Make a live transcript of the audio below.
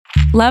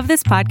Love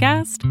this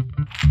podcast?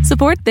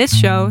 Support this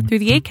show through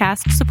the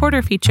Acast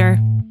supporter feature.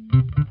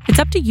 It's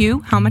up to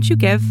you how much you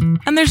give,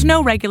 and there's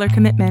no regular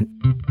commitment.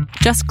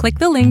 Just click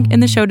the link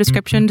in the show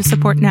description to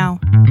support now.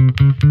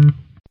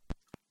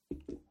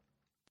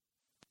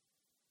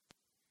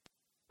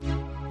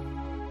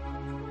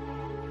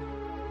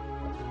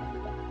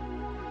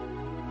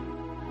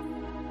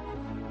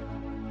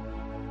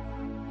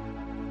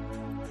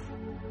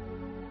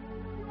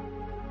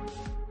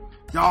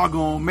 Y'all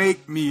gonna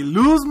make me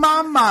lose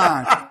my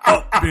mind.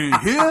 Up in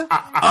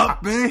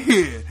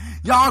here.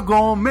 Y'all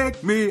gonna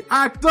make me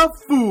act a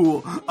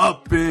fool.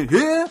 Up in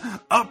here.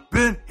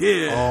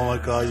 Oh my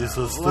God, you're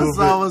so stupid.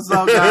 What's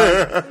up,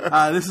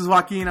 guys? This is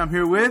Joaquin. I'm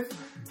here with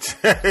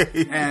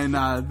Jay. And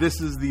this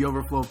is the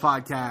Overflow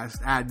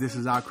Podcast at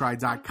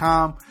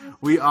thisisoutcry.com.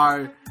 We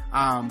are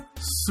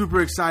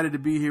super excited to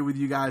be here with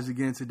you guys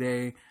again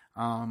today.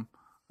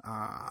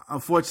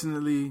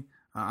 Unfortunately,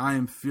 I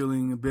am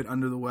feeling a bit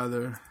under the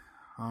weather.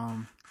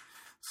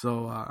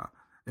 So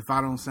if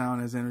I don't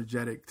sound as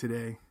energetic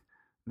today,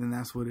 then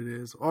that's what it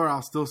is. Or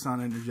I'll still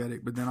sound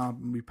energetic, but then I'll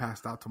be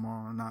passed out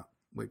tomorrow and not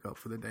wake up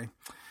for the day.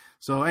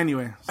 So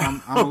anyway, so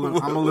I'm a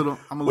little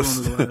under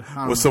the weather.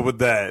 What's up with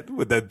that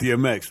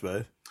DMX,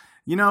 man?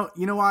 You know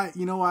why?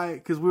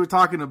 Because we were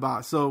talking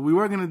about, so we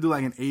were going to do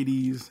like an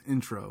 80s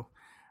intro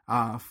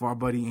for our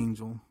buddy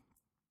Angel.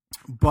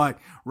 But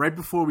right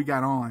before we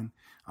got on,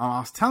 I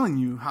was telling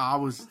you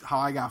how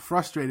I got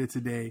frustrated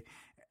today,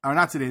 or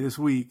not today, this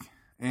week,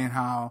 and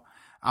how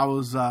I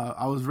was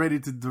ready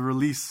to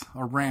release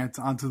a rant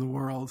onto the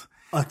world.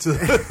 And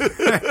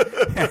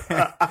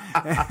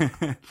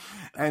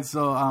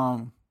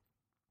so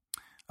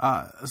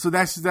so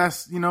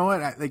that's you know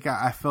what,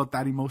 I felt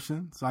that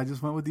emotion, so I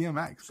just went with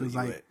DMX. So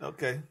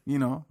okay,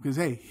 because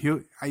hey,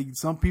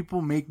 some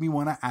people make me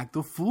want to act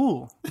a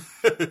fool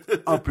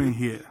up in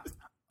here.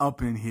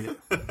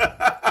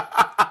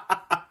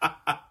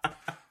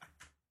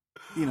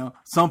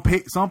 Some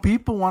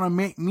people want to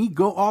make me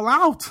go all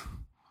out.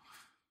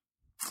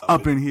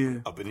 Up in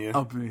here.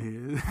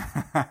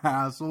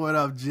 So what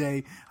up,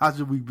 Jay? How's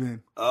your week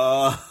been?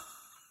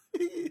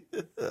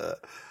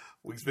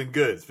 Week's been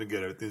good. It's been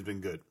good. Everything's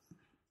been good.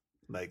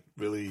 Like,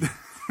 really.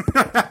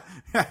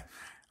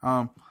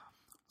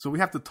 So we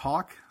have to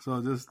talk. So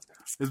it's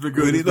been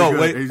good.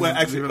 Really? Wait.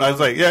 Actually, I was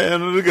like, yeah,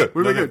 no, we're good.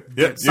 We're good.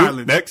 Yeah,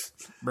 silent.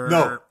 Next.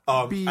 No,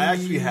 I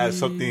actually have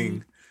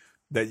something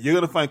that you're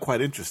gonna find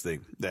quite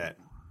interesting. That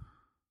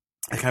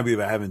I can't believe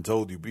I haven't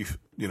told you.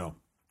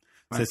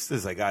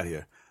 Since I got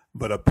here.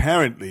 But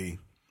apparently,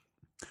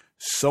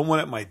 someone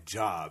at my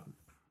job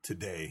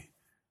today,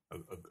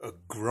 a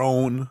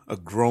grown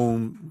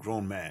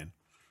man,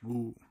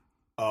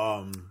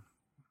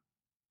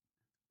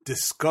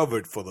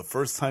 discovered for the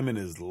first time in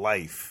his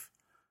life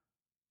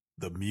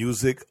the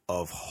music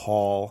of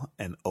Hall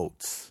and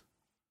Oates.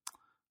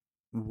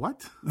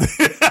 What?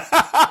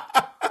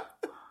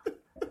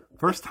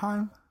 First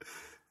time.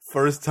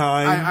 All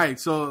right,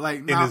 so like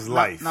in his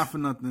life, not for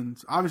nothing.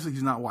 Obviously,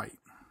 he's not white.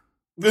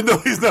 No,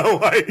 he's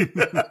not white.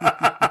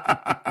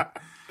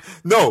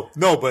 No,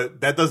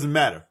 but that doesn't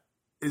matter.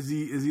 Is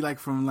he like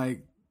from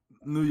like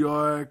New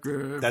York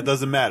or? That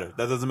doesn't matter.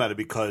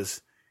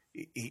 Because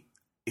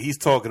he's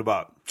talking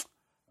about.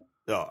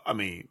 I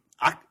mean,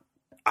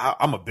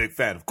 I'm a big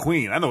fan of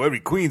Queen. I know every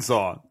Queen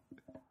song,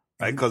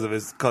 right? Because of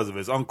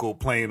his uncle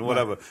playing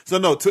whatever. Right. So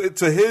no,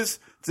 to his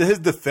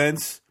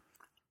defense.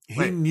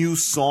 He knew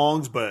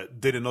songs, but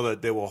didn't know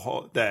that they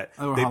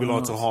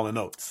belonged to Hall and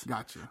Oates.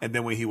 Gotcha. And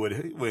then when he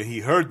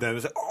heard them, he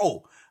was like,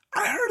 "Oh,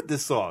 I heard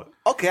this song.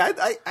 Okay,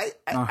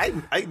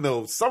 I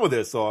know some of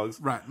their songs."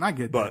 Right, and I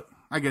get that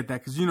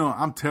because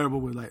I'm terrible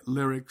with like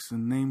lyrics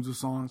and names of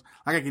songs.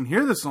 Like I can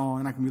hear the song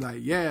and I can be like,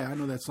 "Yeah, I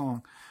know that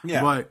song."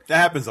 Yeah, but that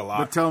happens a lot.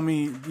 But tell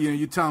me,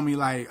 you tell me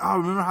like, "Oh,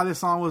 remember how this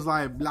song was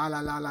like blah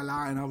blah blah blah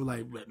blah," and I was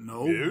like, "But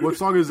no, dude. What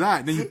song is that?"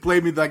 And then you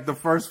played me like the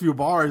first few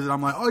bars, and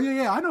I'm like, "Oh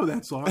yeah, I know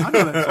that song.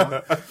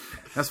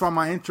 That's why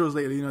my intros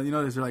lately,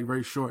 they're like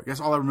very short. That's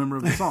all I remember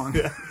of the song.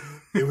 Yeah.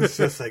 It was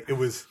just like it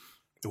was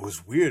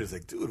weird. It's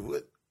like, dude,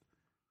 what?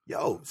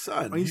 Yo,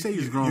 son. When you say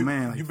he's a grown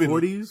man, like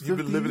 40s, 50s? You've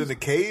been living in a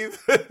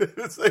cave.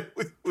 It's like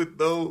with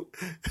no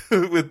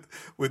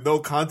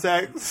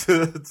contact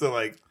to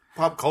like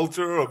pop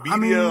culture or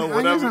media or whatever.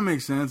 I guess that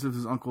makes sense if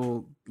his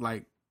uncle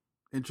like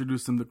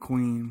introduced him to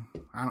Queen.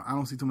 I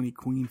don't see too many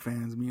Queen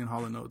fans. Me and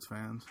Hall & Oates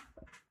fans.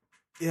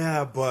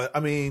 Yeah, but I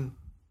mean,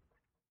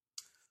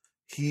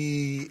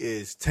 he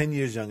is 10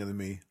 years younger than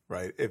me,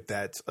 right? If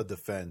that's a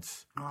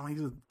defense. Oh,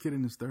 he's a kid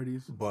in his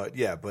 30s. But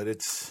yeah, but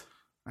it's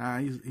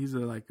he's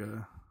like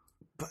a.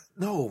 But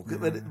no,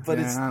 but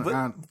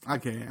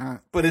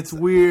it's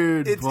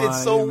weird. It's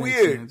so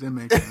weird. It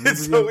makes sense.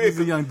 It's so weird. He's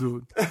a young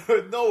dude.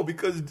 No,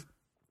 because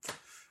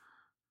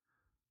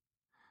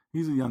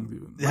he's a young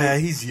dude. Yeah,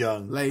 he's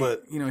young.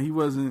 But he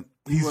wasn't.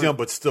 He's young,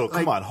 but still,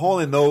 come on, Hall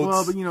and Oates.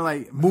 Well, but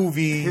like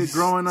movies,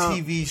 growing up,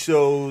 TV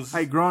shows.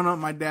 Like growing up,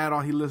 my dad,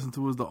 all he listened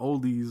to was the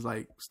oldies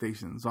like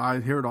stations. So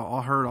I heard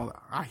all that.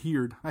 I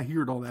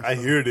heard all that. I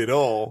heard it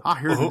all. I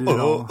heard it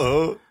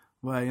all.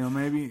 But,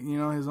 maybe,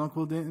 his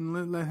uncle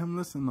didn't let him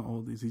listen to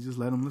oldies. He just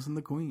let him listen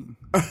to Queen.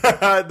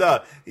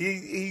 No,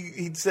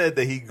 he said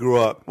that he grew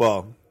up,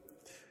 well,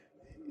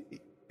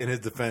 in his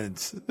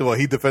defense,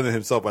 he defended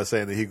himself by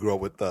saying that he grew up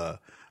with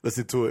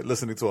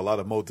listening to a lot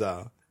of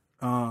Motown.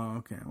 Oh,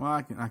 okay. Well,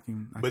 I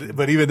can.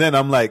 But even then,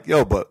 I'm like,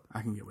 yo, but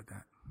I can get with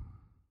that.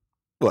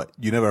 What,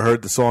 you never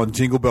heard the song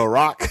Jingle Bell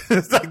Rock?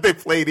 It's like they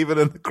played even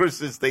in the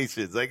Christian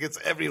stations. Like, it's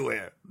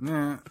everywhere.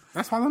 Yeah,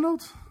 that's Hall &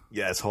 Oates?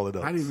 Yeah, it's Hall & Oates.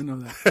 I didn't even know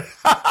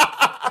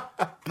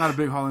that. Not a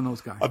big Hall &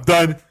 Oates guy. I'm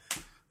done.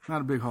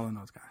 Not a big Hall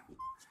 & Oates guy.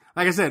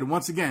 Like I said,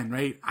 once again,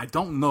 right, I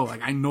don't know.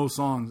 Like, I know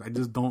songs. I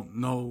just don't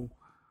know.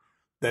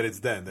 That it's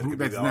them. That who could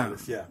be that's the them.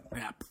 artist. Yeah.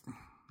 Yeah.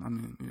 I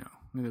mean,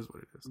 it is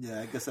what it is.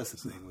 Yeah, I guess that's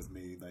the thing with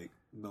me, like,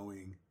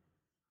 knowing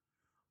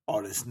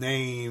artist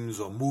names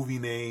or movie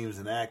names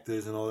and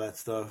actors and all that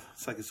stuff.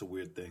 It's like it's a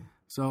weird thing.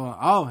 So,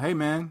 hey,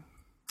 man.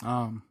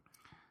 I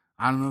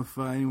don't know if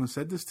anyone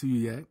said this to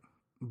you yet,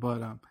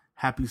 but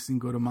happy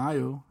Cinco de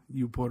Mayo,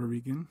 you Puerto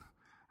Rican.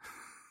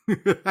 You're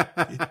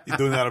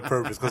doing that on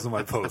purpose because of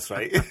my post,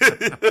 right?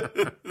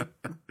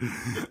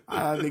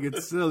 I think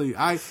it's silly.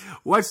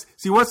 Once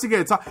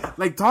again,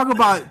 talk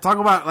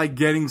about like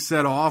getting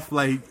set off,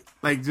 like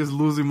just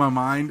losing my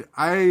mind.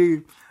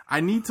 I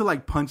need to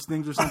like punch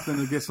things or something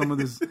to get some of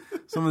this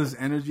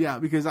energy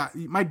out, because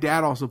my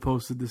dad also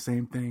posted the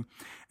same thing,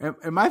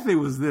 and my thing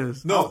was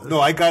this. No,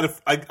 I got it.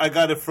 I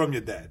got it from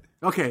your dad.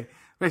 Okay,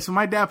 right. So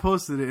my dad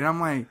posted it, and I'm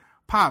like,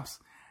 Pops,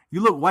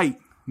 you look white.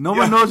 No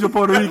one knows you're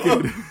Puerto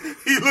Rican.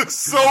 He looks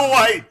so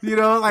white.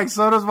 Like,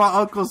 so does my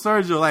Uncle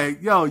Sergio.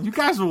 Like, yo, you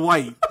guys are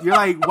white. You're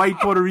like white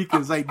Puerto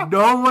Ricans. Like,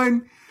 no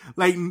one,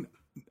 like,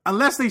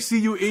 unless they see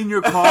you in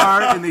your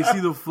car and they see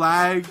the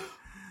flag,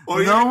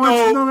 no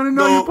one's going to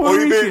know you're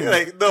Puerto Rican.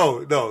 Like,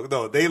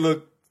 no. They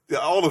look,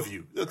 all of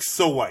you look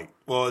so white.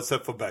 Well,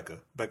 except for Becca.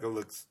 Becca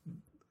looks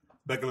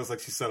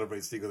like she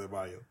celebrates Cinco de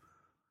Mayo.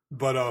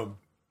 But,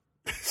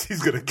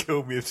 she's going to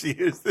kill me if she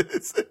hears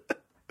this.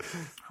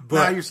 But,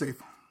 nah, you're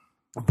safe.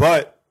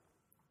 But,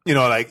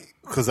 like,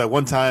 because at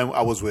one time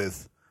I was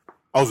with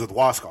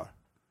Waskar.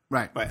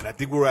 Right. And I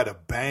think we were at a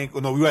bank.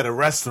 No, we were at a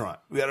restaurant.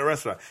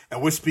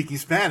 And we're speaking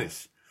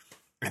Spanish.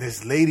 And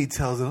this lady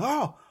tells him,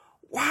 "Oh,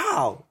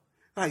 wow.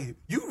 Like,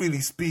 you really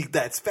speak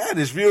that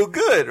Spanish real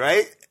good,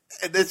 right?"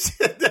 And then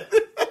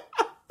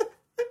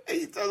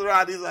he turns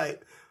around, he's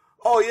like,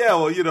 "Oh, yeah,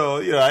 well,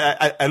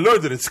 I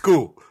learned it in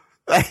school."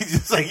 He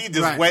just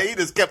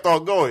kept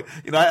on going.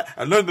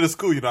 I learned it in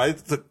school. I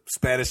took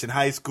Spanish in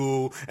high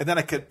school, and then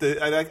I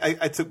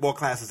took more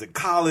classes in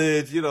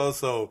college.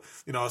 So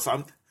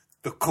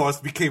of course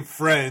became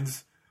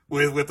friends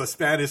with a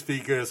Spanish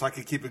speaker, so I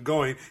could keep it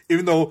going.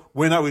 Even though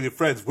we're not really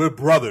friends, we're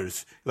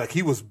brothers. Like,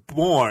 he was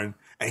born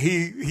and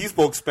he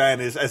spoke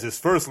Spanish as his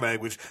first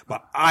language,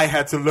 but I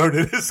had to learn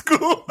it in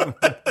school.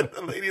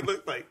 The lady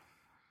looked like,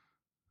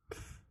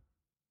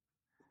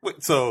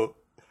 wait, so.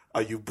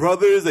 Are you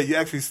brothers that you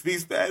actually speak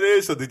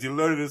Spanish, or did you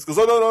learn it in school?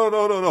 Oh,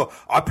 no.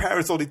 Our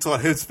parents only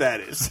taught him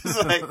Spanish.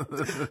 It's like,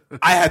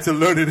 I had to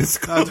learn it in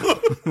school.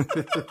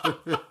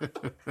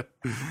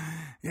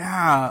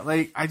 Yeah,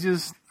 like,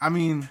 it's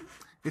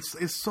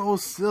so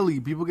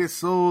silly. People get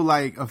so,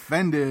 like,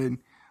 offended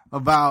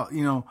about,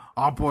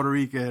 I'm Puerto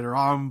Rican, or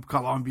I'm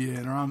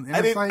Colombian, or I'm...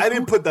 I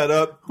didn't put that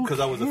up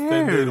because I was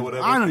offended or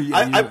whatever.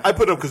 I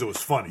put it up because it was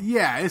funny.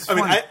 Yeah, it's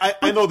funny.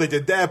 I know that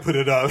your dad put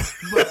it up.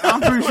 But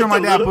I'm pretty sure my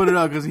dad put it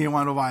up because he didn't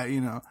want to buy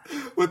it,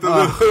 with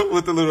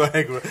the little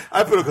hanger.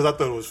 I put it because I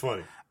thought it was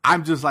funny.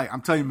 I'm just like,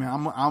 I'm telling you,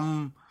 man,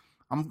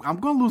 I'm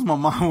gonna lose my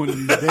mind one of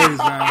these days,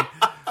 man.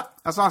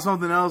 I saw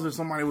something else where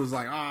somebody was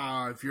like,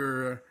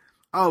 people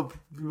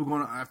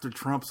going after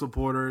Trump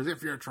supporters.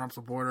 If you're a Trump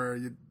supporter,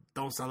 you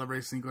don't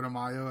celebrate Cinco de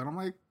Mayo. And I'm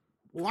like,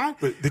 why?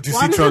 But did you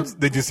see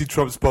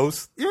Trump's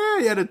post?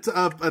 Yeah, he had a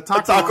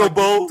taco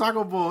bowl.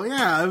 Taco bowl,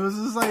 yeah. It was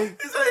just like...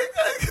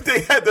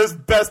 They had those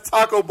best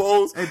taco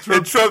bowls in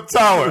Trump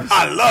Tower.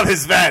 I love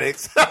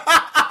Hispanics.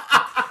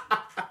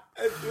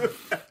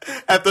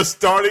 After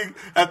starting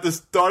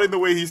the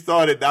way he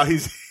started, now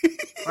he's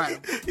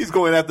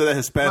going after that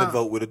Hispanic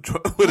vote with a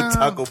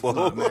taco bowl.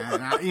 Look,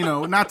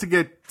 man, not to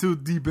get too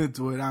deep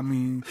into it. I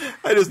mean,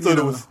 I just thought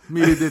it was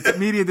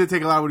media did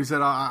take a lot of what he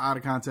said out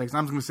of context.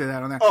 I'm just gonna say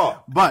that on that.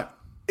 Oh, but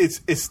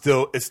it's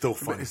still funny. It's still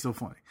funny.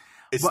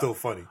 Still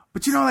funny.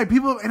 But like,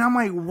 people, and I'm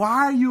like,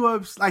 why are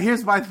you like,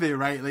 here's my thing,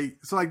 right? Like,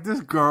 so like, this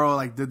girl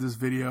like did this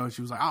video, and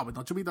she was like, oh, but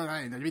don't you be that.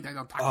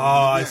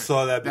 I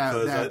saw that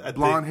because that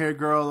blonde haired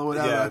girl or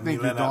whatever. Yeah, I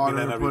think your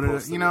daughter put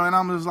it, and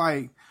I'm just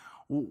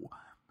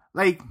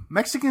like,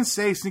 Mexicans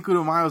say Cinco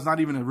de Mayo is not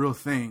even a real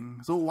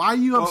thing. So why are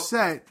you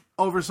upset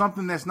over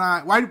something that's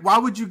not? Why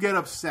would you get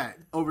upset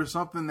over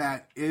something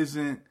that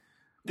isn't?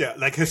 Yeah,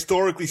 like,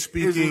 historically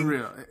speaking, isn't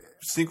real.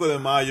 Cinco de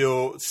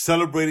Mayo,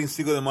 celebrating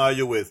Cinco de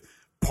Mayo with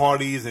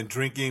parties and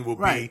drinking will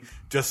be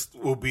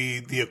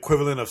the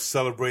equivalent of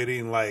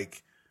celebrating,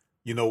 like,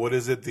 what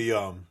is it,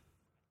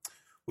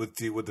 with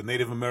the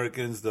Native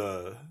Americans,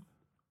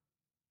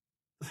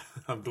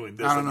 I'm doing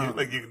this. I don't know.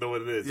 Like, you know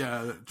what it is.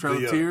 Yeah, the Trail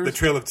of Tears. The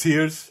Trail of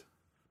Tears.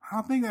 I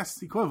don't think that's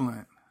the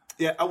equivalent.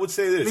 Yeah, I would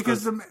say this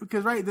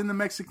because right then the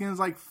Mexicans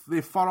like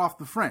they fought off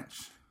the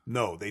French.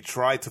 No, they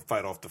tried to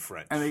fight off the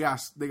French, and they got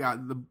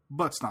the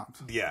butt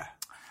stomped. Yeah.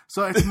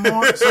 So it's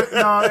more.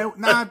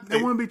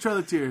 It wouldn't be Trail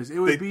of Tears. It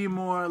would be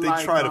more like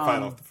they try to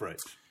fight off the French.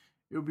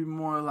 It would be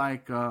more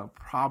like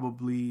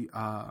probably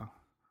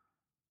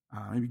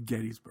maybe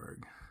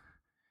Gettysburg,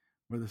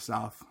 where the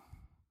South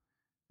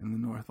and the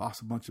North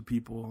lost a bunch of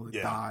people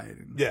that died.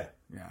 And, yeah,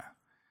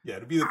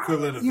 it'd be the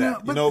equivalent of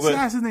that. But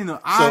that's the thing, though.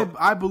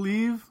 I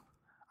believe.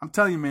 I'm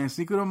telling you, man,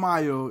 Cinco de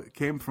Mayo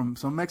came from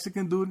some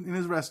Mexican dude in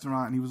his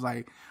restaurant, and he was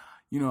like,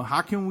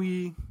 how can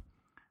we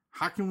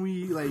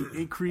like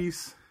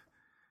increase,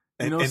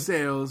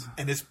 sales?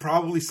 And it's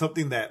probably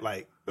something that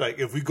like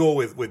if we go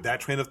with that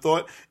train of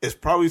thought, it's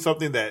probably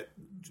something that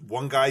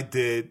one guy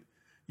did,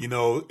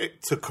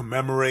 to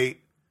commemorate,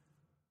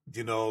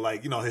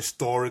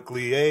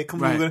 historically, hey,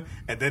 come on,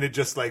 and then it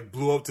just like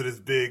blew up to this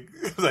big,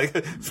 like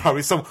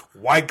probably some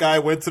white guy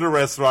went to the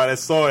restaurant and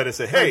saw it and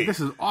said, "Hey, this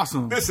is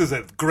awesome. This is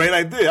a great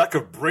idea. I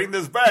could bring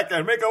this back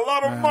and make a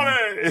lot of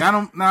money."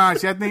 I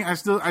think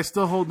I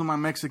still hold to my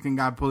Mexican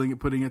guy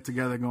putting it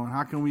together, going,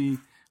 how can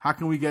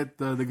we get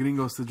the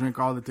gringos to drink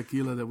all the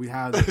tequila that we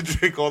have?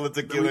 Drink all the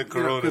tequila,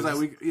 Coronas. Because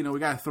we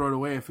gotta throw it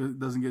away if it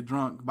doesn't get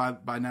drunk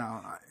by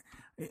now.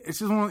 It's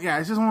just one of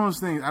those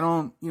things. I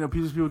don't,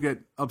 people get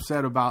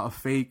upset about a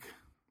fake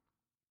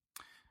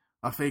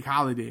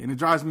holiday, and it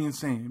drives me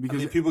insane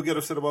because people get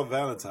upset about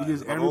Valentine's.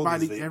 Because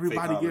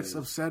everybody gets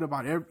upset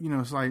about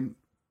it's like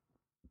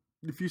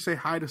if you say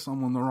hi to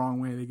someone the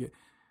wrong way, they get,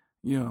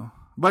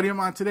 buddy of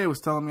mine today was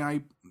telling me how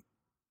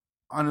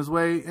on his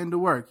way into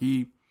work,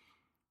 he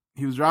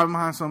was driving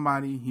behind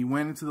somebody, he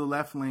went into the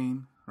left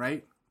lane,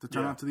 right, to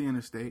turn onto the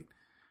interstate.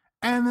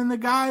 And then the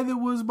guy that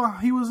was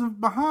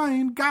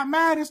behind got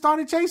mad and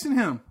started chasing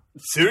him.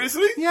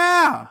 Seriously?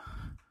 Yeah.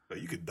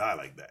 You could die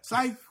like that. It's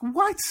like,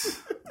 what?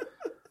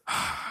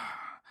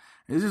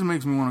 It just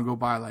makes me want to go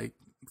buy like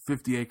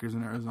 50 acres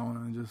in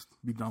Arizona and just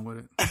be done with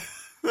it.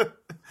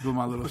 Build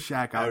my little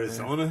shack out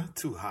Arizona? there.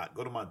 Too hot.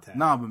 Go to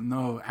Montana.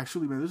 No.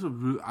 Actually, man, this is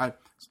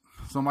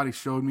somebody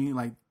showed me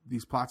like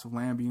these plots of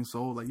land being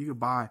sold. Like you could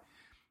buy,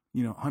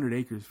 100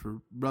 acres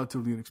for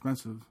relatively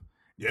inexpensive.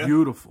 Yeah.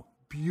 Beautiful.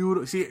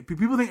 See,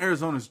 people think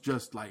Arizona's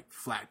just like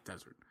flat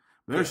desert.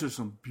 There's just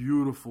some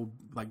beautiful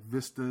like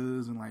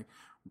vistas and like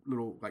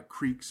little like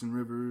creeks and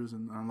rivers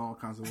and all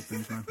kinds of little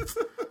things, man.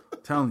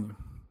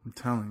 I'm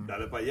telling you.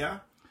 Dale pa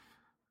allá.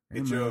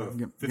 Get your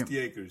 50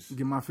 acres.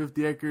 Get my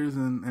 50 acres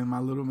and my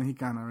little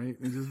Mexicana, right?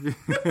 And just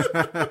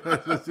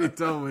be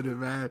done with it,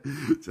 man.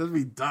 Just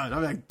be done.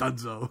 I'm like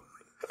Dunzo.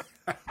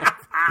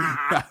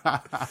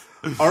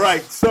 All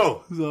right,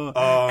 so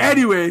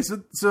anyway,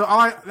 so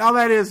all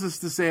that is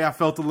to say I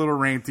felt a little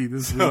ranty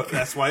this week.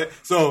 That's why.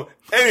 So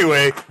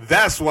anyway,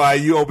 that's why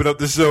you opened up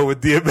the show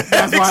with DMX.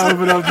 That's why I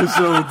opened up the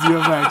show with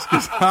DMX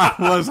because I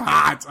was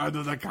hot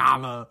under the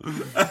collar.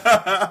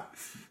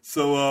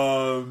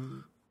 So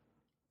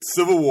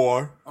Civil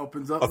War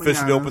opens up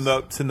officially opened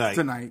up tonight.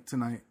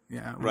 Tonight.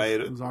 Yeah,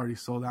 it was already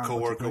sold out.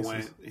 Coworker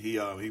went. He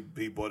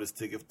bought his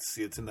ticket to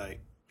see it tonight.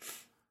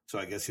 So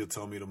I guess he'll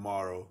tell me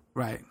tomorrow.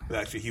 Right. But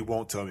actually, he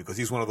won't tell me because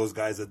he's one of those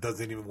guys that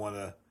doesn't even want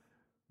to.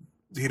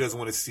 He doesn't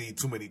want to see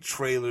too many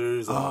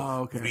trailers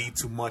or read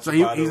too much. So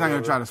he's not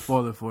going to try to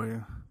spoil it for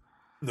you.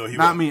 No, he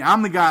not won't. me.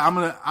 I'm the guy.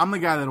 I'm the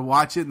guy that'll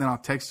watch it and then I'll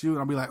text you and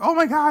I'll be like, "Oh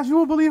my gosh, you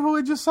won't believe what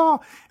we just saw."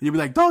 And you'll be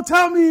like, "Don't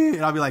tell me."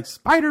 And I'll be like,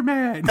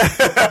 "Spider-Man."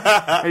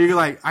 And you're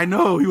like, "I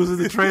know he was in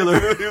the trailer.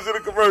 He was in the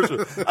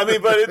commercial." I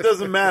mean, but it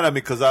doesn't matter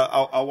because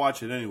I'll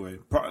watch it anyway.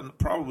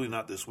 Probably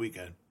not this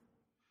weekend.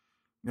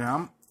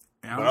 Yeah,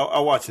 but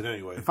I'll watch it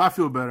anyway. If I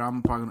feel better,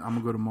 I'm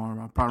gonna go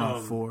tomorrow. Probably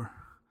around 4.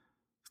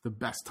 It's the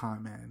best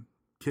time, man.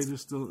 Kids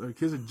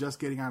are just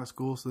getting out of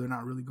school, so they're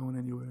not really going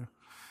anywhere.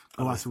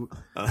 Go watch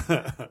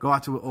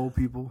it with old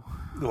people.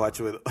 Go watch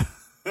it with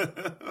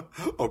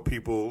or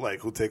people like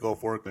who take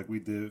off work like we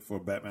did for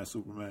Batman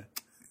Superman.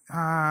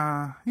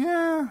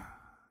 Yeah.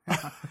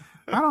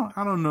 I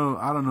don't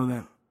know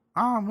that.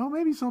 Well,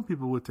 maybe some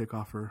people would take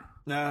off for.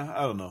 Nah,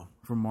 I don't know.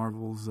 For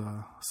Marvel's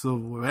Civil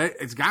War.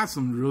 It's got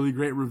some really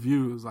great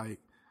reviews. Like,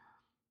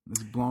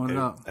 it's blowing it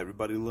up.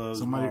 Everybody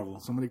loves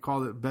Marvel. Somebody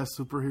called it best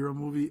superhero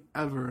movie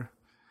ever.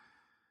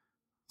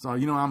 So,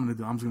 you know what I'm going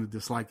to do? I'm just going to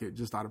dislike it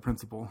just out of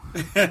principle.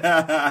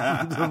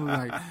 I'm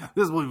like,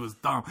 this movie was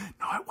dumb.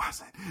 No, it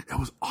wasn't. It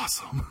was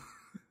awesome.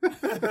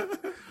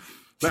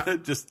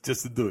 just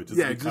to do it. Just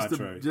to be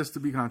contrary. Just to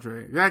be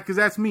contrary. Yeah, because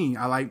that's me.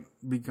 I like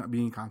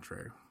being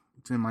contrary.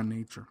 It's in my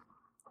nature.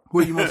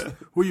 Who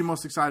are you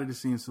most excited to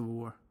see in Civil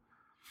War?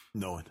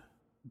 No one.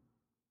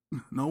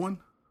 No one?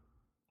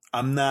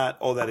 I'm not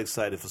all that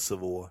excited for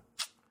Civil War.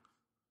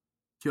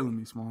 Killing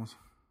me, Smalls.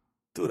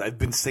 Dude, I've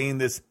been saying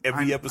this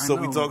every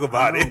episode we talk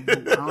about it.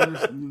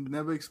 You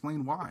never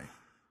explain why.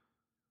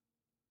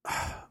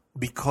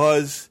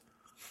 Because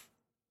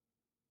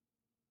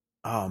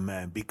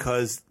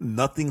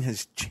nothing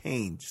has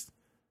changed.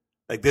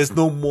 Like, there's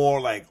no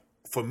more, like,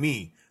 for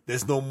me,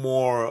 there's no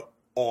more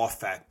awe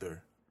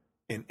factor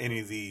in any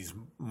of these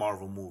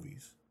Marvel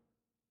movies.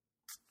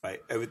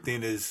 Right?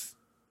 Everything is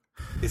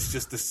it's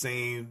just the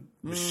same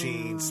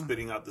machine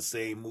spitting out the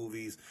same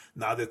movies.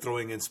 Now they're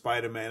throwing in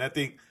Spider-Man. I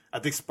think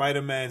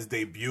Spider-Man's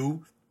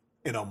debut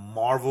in a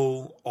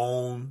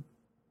Marvel-owned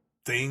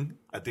thing,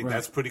 I think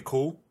that's pretty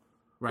cool.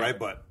 Right.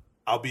 But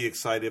I'll be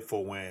excited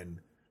for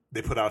when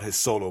they put out his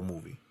solo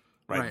movie.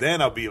 Right.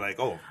 Then I'll be like,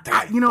 oh,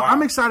 damn, wow.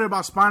 I'm excited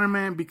about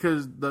Spider-Man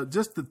because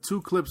just the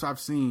 2 clips I've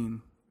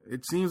seen,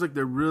 it seems like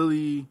they're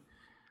really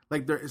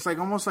it's like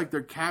almost like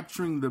they're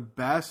capturing the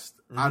best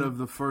out of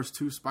the first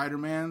 2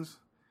 Spider-Mans.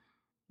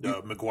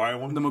 The Maguire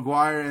one, the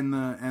Maguire and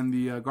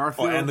the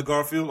Garfield. Oh, and the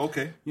Garfield.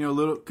 Okay,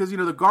 because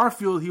the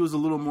Garfield, he was a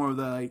little more of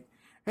the like,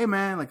 hey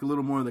man, like a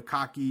little more of the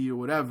cocky or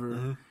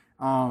whatever.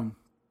 But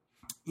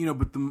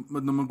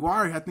the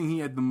Maguire, I think he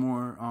had the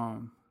more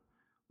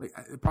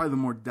probably the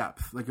more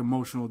depth, like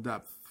emotional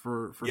depth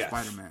for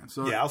Spider-Man.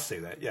 So yeah, I'll say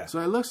that. Yeah. So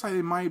it looks like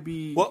it might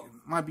be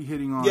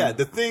hitting on. Yeah,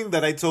 the thing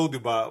that I told you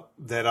about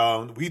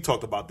that we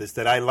talked about this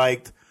that I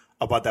liked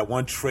about that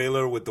one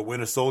trailer with the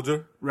Winter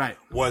Soldier, right,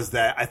 was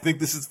that I think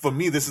this is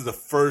the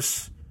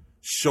first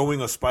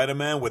showing of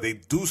Spider-Man where they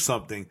do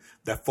something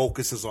that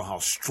focuses on how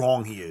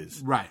strong he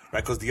is, right?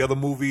 Because the other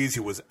movies,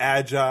 he was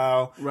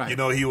agile, right?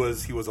 He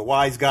was a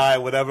wise guy,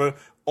 whatever.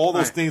 All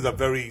those things are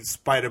very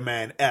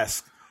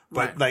Spider-Man-esque.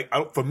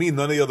 But for me,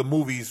 none of the other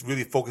movies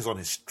really focus on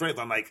his strength.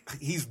 I'm like,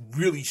 he's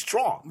really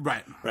strong,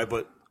 right?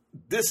 But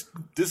this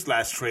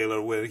last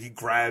trailer where he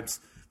grabs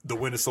the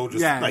Winter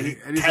Soldier's, he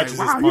catches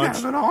his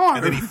punch,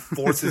 and then he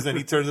forces and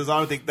he turns his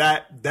arm. I think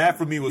that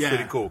for me was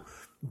pretty cool.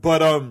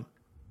 But I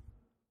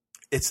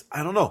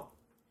don't know.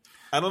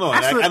 And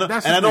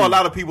I know a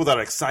lot of people that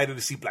are excited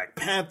to see Black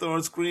Panther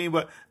on screen,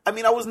 but I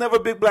mean, I was never a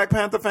big Black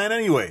Panther fan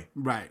anyway.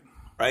 Right.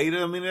 Right?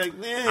 I mean,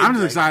 I'm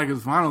just excited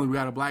because finally we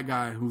got a black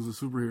guy who's a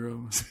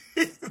superhero.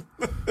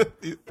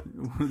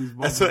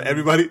 That's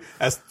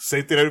what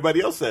same thing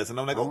everybody else says, and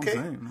I'm like, okay,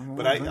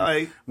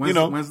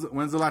 when's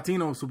the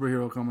Latino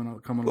superhero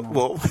coming along?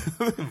 Well,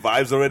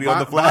 Vibes already on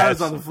the Flash.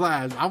 Vibes on the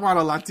Flash. I want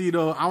a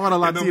Latino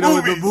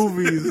in the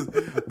movies.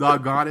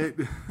 Doggone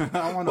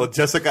it.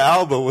 Jessica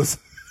Alba was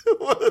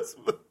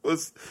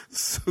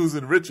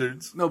Susan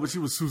Richards. No, but she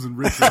was Susan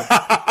Richards.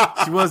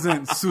 She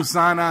wasn't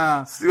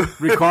Susana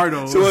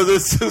Ricardo. She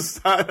wasn't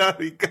Susana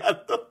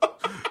Ricardo.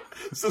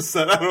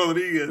 Susana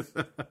Rodriguez.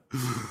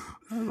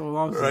 That's all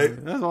I'm saying.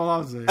 Right? That's all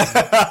I'm saying.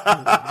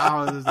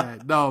 How is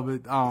that? No,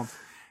 but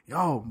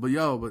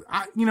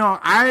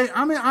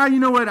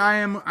I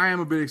am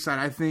a bit excited.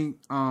 I think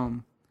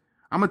I'm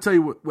gonna tell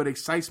you what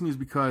excites me is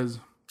because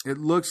it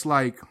looks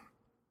like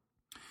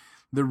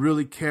they're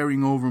really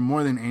carrying over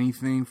more than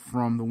anything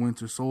from the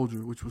Winter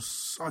Soldier, which was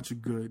such a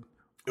good.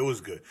 It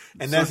was good,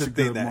 and that's the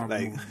thing that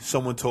movie.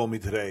 Someone told me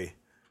today,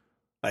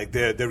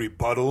 their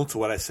rebuttal to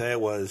what I said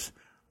was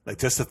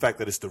just the fact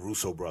that it's the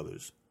Russo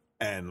brothers,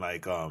 and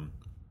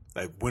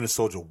Winter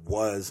Soldier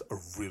was a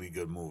really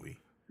good movie.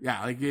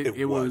 Yeah,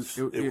 it was,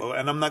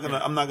 and I'm not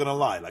gonna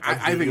lie.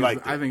 I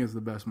think it's the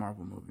best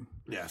Marvel movie.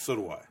 Yeah, so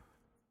do I.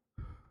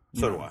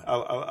 Do I.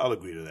 I'll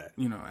agree to that.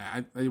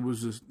 It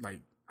was just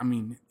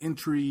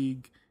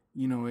intrigue.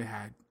 It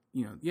had.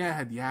 It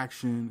had the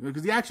action,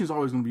 because the action is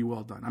always going to be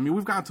well done. I mean,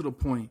 we've gotten to the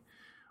point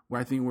where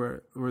I think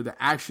where the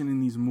action in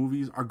these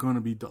movies are going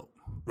to be dope,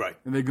 right?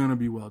 And they're going to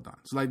be well done.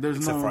 So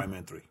except for Iron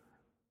Man 3.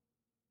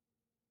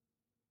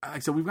 Like I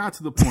said, we've got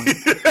to the point.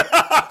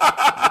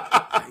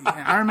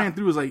 Iron Man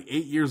 3 was 8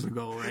 years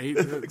ago, right?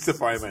 Except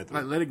for Iron Man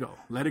 3. Let it go.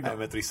 Iron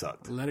Man 3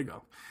 sucked. Let it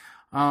go.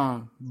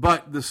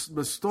 But the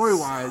story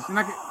wise,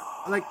 and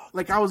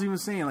like I was even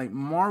saying,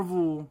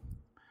 Marvel.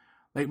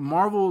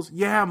 Marvel's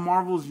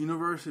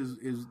universe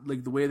is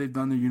the way they've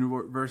done their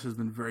universe has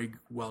been very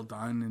well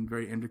done and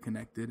very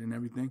interconnected and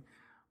everything.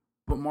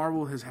 But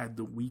Marvel has had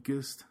the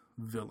weakest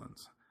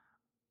villains.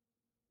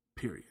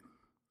 Period.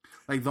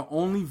 The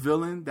only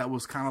villain that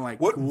was kind of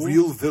what cool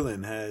real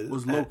villain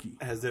was Loki.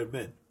 Has there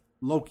been?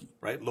 Loki.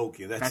 Right?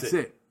 Loki. That's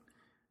it.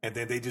 And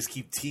then they just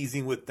keep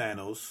teasing with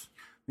Thanos.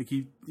 They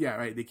keep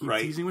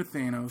teasing with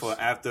Thanos for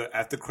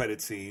after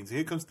credit scenes.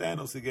 Here comes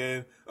Thanos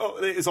again. Oh,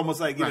 it's almost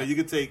like you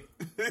could take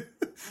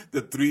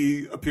the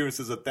 3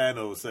 appearances of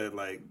Thanos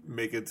and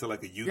make it to a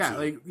YouTube. Yeah,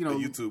 a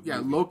YouTube.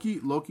 Yeah, movie.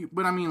 Loki.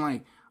 But I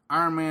mean,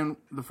 Iron Man,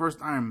 the first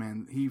Iron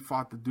Man, he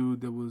fought the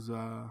dude that was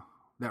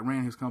that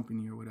ran his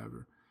company or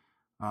whatever.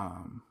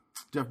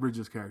 Jeff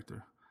Bridges'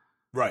 character.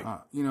 Right.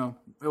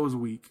 It was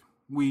weak.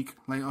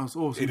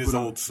 So in his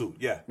old suit.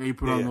 Yeah. He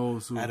put on the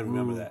old suit. I didn't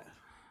remember that.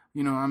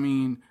 I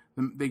mean.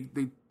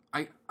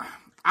 I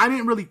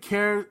didn't really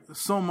care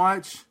so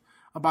much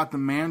about the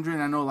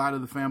Mandarin. I know a lot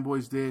of the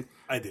fanboys did.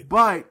 I did.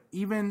 But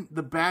even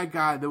the bad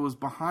guy that was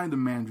behind the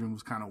Mandarin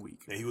was kind of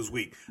weak. Yeah, he was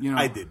weak.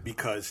 I did,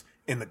 because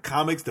in the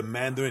comics, the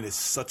Mandarin is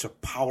such a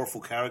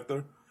powerful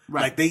character.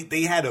 Right.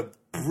 They had a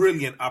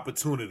brilliant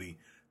opportunity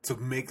to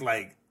make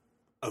a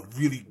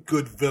really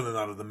good villain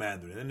out of the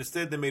Mandarin. And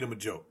instead, they made him a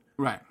joke.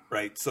 Right.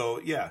 Right. So,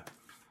 yeah.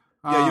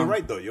 Yeah, you're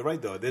right though.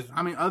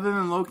 Other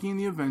than Loki and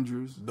the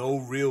Avengers, no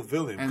real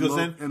villain. And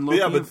Loki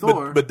and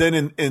Thor. But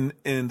then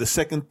in the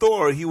second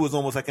Thor, he was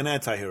almost like an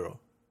anti-hero.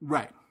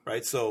 Right.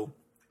 Right. So,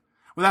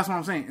 well, that's what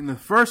I'm saying. In the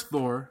first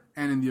Thor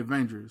and in the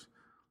Avengers,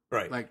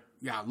 Right. Like,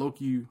 yeah,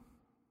 Loki,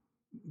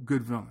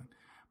 good villain.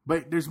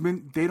 But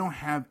they don't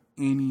have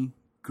any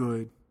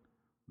good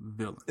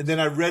villains. And then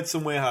I read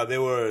somewhere how they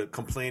were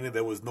complaining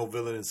there was no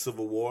villain in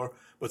Civil War,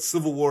 but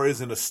Civil War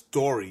isn't a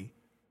story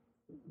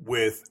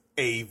with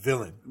a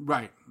villain.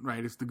 Right.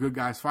 It's the good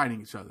guys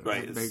fighting each other.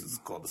 Right. It's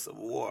called the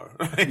Civil War.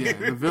 Yeah,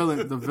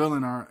 the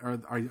villain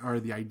are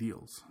the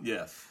ideals.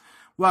 Yes.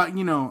 Well, like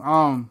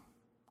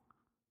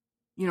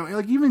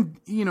even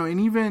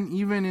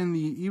in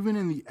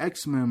the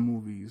X-Men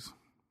movies,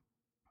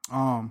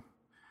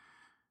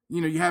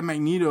 you have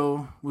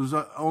Magneto was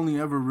only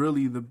ever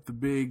really the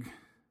big.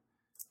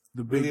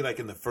 Really, like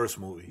in the first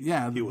movie.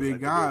 Yeah, the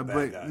big guy.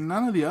 But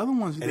none of the other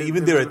ones. And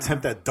even their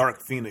attempt at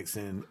Dark Phoenix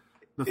in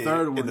the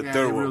third one,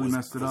 really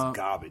messed it up.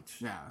 Garbage.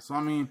 Yeah, so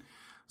I mean,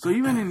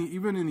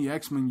 even in the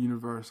X-Men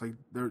universe, like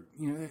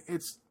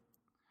it's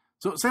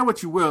so say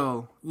what you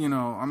will,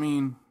 I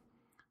mean,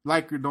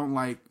 like or don't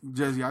like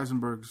Jesse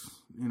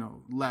Eisenberg's,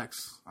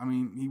 Lex. I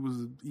mean, he was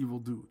an evil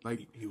dude.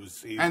 Like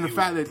and the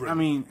fact that brilliant. I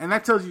mean, and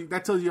that tells you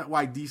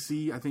why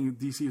DC. I think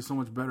DC is so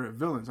much better at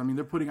villains. I mean,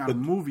 they're putting out a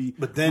movie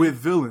with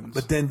villains.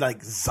 But then,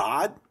 like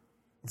Zod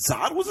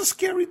was a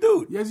scary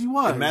dude. Yes, he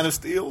was. In Man of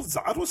Steel,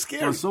 Zod was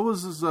scary. Well, so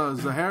was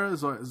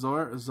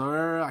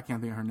Zohara. I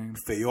can't think of her name.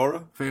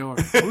 Feora. Who am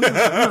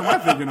I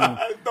thinking of?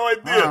 I have no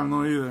idea. I don't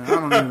know either.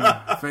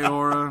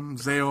 Feora,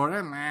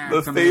 Zeora.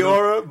 The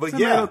Feora, but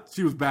yeah,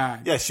 she was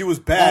bad. Yeah, she was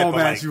bad. All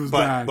bad. She was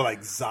bad. But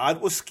like Zod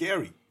was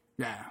scary.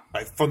 Yeah.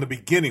 Like from the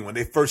beginning when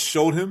they first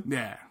showed him.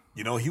 Yeah.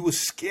 He was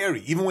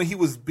scary. Even when he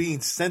was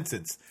being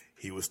sentenced,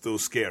 he was still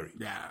scary.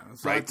 Yeah.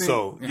 So right.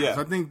 So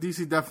I think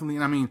DC definitely.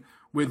 I mean.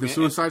 With the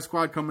Suicide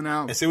Squad coming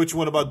out. And say what you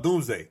want about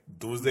Doomsday.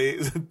 Doomsday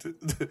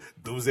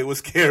was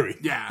scary.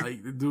 Yeah,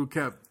 like the dude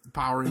kept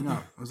powering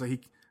up. It was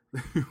like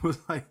it's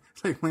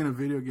like playing a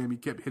video game. He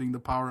kept hitting the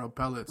power up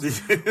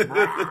pellets.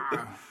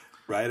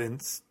 Right,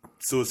 and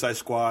Suicide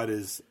Squad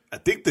is, I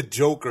think the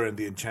Joker and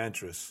the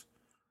Enchantress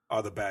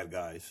are the bad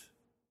guys.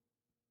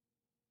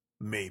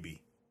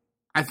 Maybe.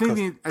 I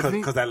think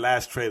because that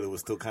last trailer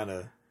was still kind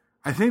of.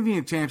 I think the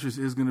Enchantress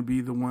is going to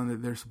be the one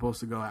that they're supposed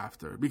to go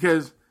after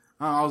because.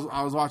 I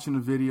was watching a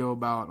video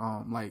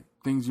about like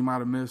things you might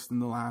have missed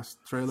in the last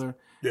trailer,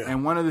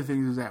 and one of the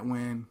things is that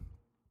when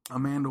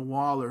Amanda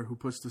Waller, who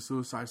puts the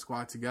Suicide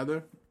Squad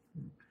together,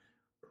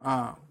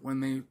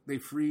 when they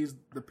freeze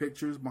the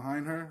pictures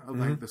behind her of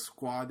like the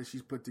squad that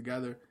she's put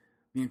together,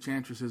 the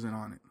Enchantress isn't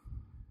on it.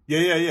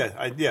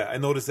 Yeah. I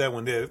noticed that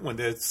when they're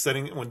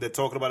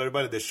talking about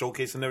everybody, they're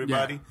showcasing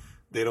everybody. Yeah.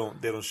 They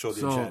don't show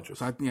the Enchantress.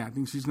 So I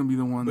think she's gonna be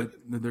the one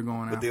that they're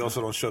going after. But they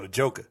also don't show the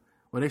Joker.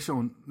 Well, they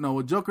showing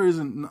Joker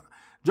isn't.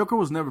 Joker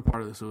was never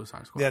part of the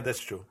Suicide Squad. Yeah, that's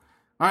true.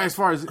 All right, as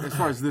far as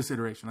this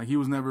iteration, like he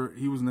was never.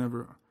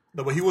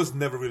 No, but he was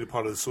never really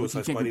part of the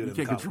Suicide Squad. You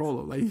can't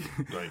control it. Like,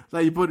 right.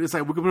 Like it's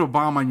like we can put a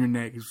bomb on your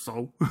neck.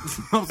 So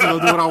I'm still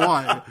do what I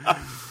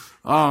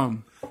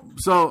want.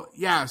 So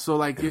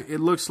like it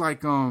looks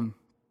like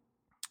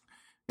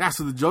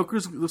So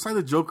the looks like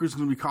the Joker's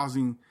going to be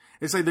causing.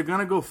 It's like they're going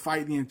to go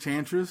fight the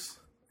Enchantress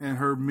and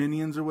her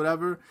minions or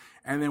whatever,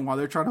 and then while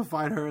they're trying to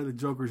fight her, the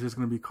Joker's just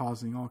going to be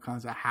causing all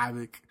kinds of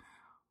havoc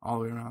all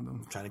the way around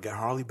them. Trying to get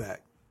Harley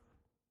back.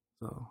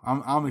 So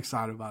I'm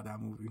excited about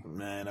that movie.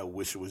 Man, I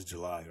wish it was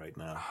July right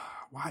now.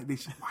 Why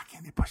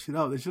can't they push it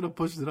up? They should have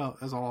pushed it up.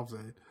 That's all I'm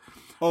saying.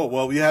 Oh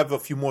well, we have a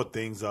few more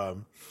things.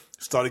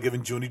 Started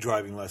giving Juni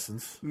driving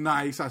lessons.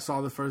 Nice. I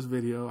saw the first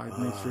video. I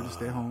made sure to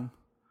stay home.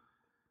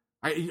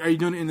 Are you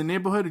doing it in the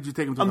neighborhood? Or did you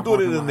take him to? I'm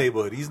doing it in the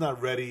neighborhood. He's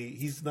not ready.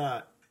 He's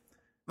not.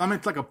 I mean,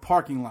 it's like a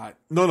parking lot.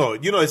 No.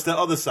 It's the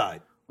other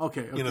side.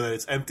 Okay. That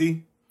it's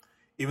empty.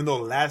 Even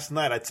though last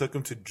night I took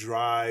him to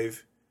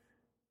drive,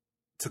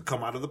 to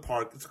come out of the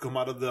park, to come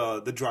out of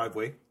the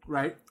driveway.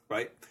 Right.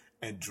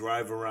 And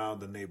drive around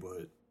the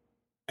neighborhood.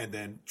 And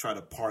then try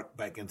to park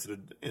back into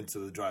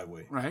the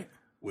driveway. Right.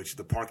 Which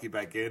the parking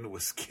back in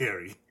was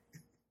scary.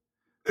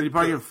 Did he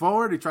park it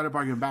forward or did he try to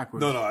park it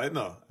backwards?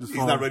 No. He's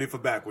not ready for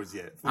backwards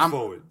yet.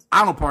 Forward.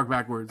 I don't park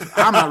backwards.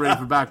 I'm not ready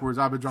for backwards.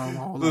 I've been driving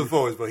my whole life.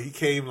 Forwards, but he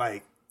came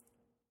like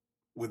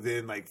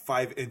within like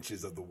 5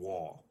 inches of the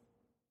wall.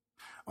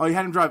 Oh, you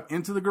had him drive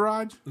into the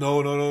garage?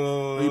 No.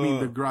 Oh, you mean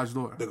the garage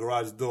door? The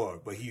garage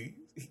door. But he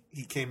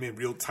came in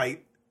real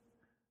tight.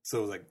 So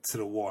it was like to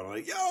the wall. I'm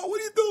like, yo, what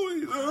are you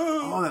doing?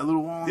 Oh, that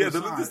little wall on the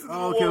side.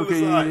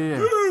 Okay, yeah.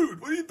 Dude,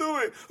 what are you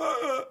doing?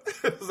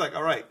 It was like,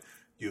 all right,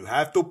 you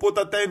have to put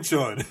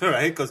attention,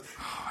 right? Because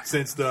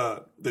since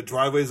the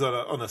driveway's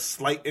on a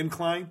slight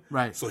incline,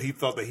 right? So he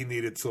felt that he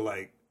needed to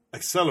like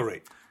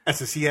accelerate. And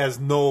since he has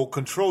no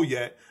control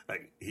yet,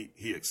 like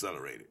he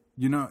accelerated.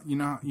 But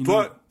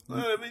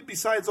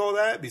besides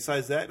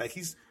that, like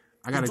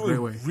I got a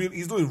great way.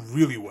 He's doing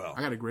really well.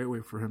 I got a great way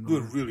for him.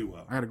 Really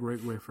well. I got a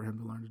great way for him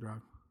to learn to drive.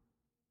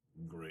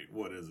 Great.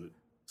 What is it?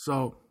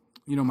 So,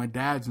 my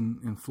dad's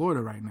in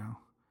Florida right now.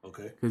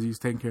 Okay. Because he's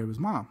taking care of his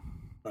mom.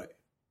 Right.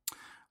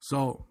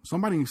 So,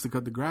 somebody needs to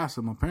cut the grass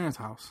at my parents'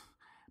 house.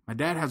 My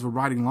dad has a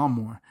riding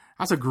lawnmower.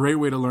 That's a great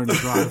way to learn to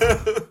drive.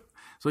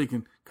 So he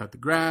can cut the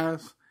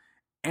grass,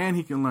 and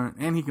he can learn,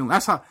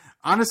 that's how,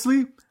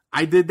 honestly,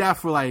 I did that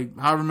for like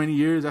however many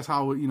years. That's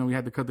how, we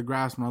had to cut the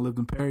grass when I lived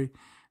in Perry.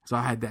 So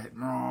I had that,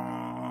 and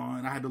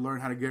I had to learn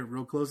how to get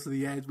real close to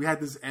the edge. We had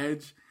this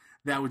edge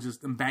that was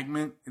just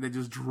embankment, and it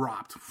just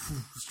dropped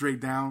straight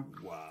down.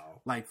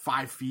 Wow. Like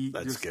 5 feet.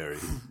 That's just, scary.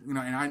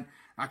 And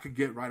I could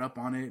get right up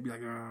on it, be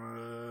like,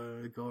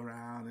 go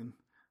around. And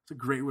it's a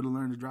great way to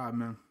learn to drive,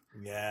 man.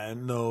 Yeah,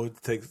 no,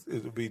 it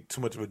would be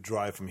too much of a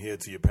drive from here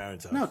to your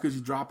parents' house. No, because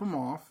you drop them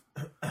off,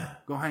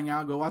 go hang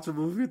out, go watch a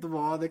movie at the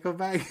mall, they come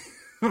back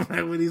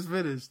when he's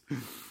finished.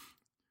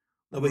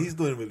 No, but he's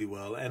doing really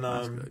well. And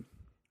That's good.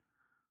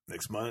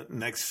 next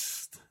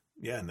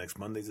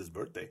Monday's his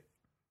birthday.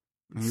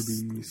 And he'll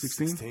be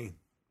 16? 16.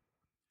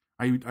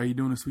 Are you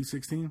doing a Sweet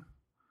 16?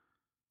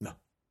 No.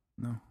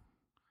 No.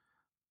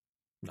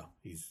 No,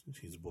 he's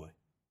a boy.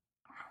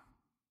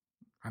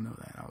 I know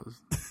that.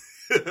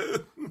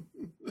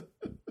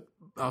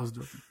 I was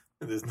joking.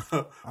 There's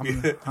no.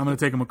 I'm gonna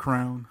take him a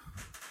crown.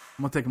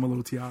 I'm gonna take him a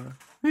little tiara.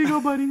 Here you go,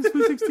 buddy.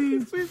 Sweet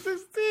 16. Sweet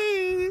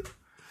 16.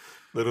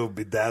 Little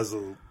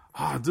bedazzled.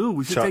 Oh, dude,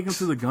 we should take him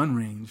to the gun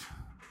range.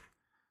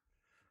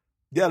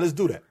 Yeah, let's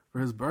do that. For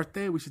his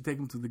birthday, we should take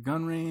him to the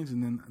gun range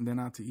and then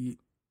out to eat.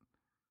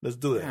 Let's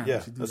do that.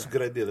 Yeah, that's a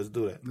good idea. Let's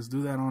do that. Let's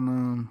do that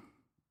on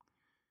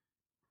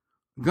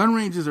gun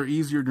ranges are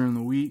easier during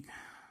the week.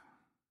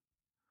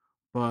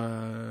 But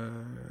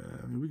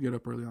we get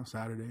up early on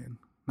Saturday, and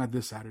not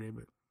this Saturday,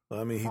 but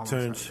I mean, he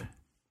turns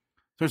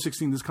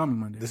 16 this coming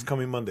Monday. This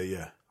coming Monday,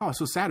 yeah. Oh,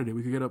 so Saturday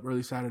we could get up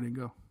early Saturday and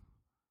go.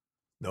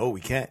 No, we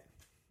can't.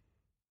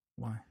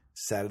 Why?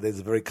 Saturday's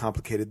a very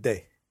complicated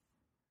day.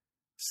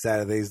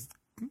 Saturday's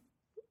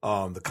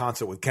the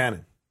concert with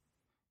Canon.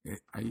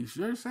 Are you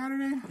sure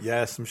Saturday?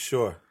 Yes, I'm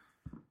sure.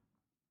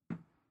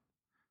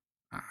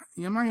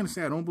 I'm not gonna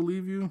say I don't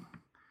believe you.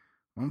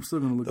 I'm still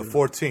gonna look the at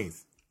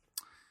 14th.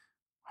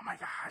 Oh my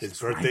gosh! His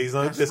birthday's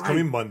on this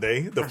coming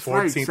Monday. The That's 14th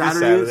right. is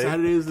Saturday.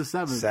 Saturday is the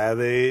 7th.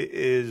 Saturday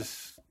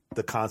is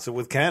the concert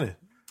with Canon.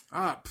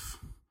 I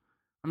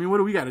mean, what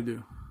do we got to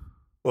do?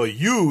 Well,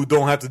 you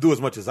don't have to do as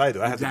much as I do.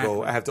 I have Exactly. to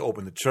go. I have to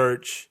open the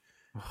church.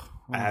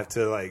 I have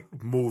to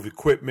move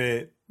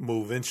equipment,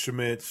 move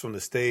instruments from the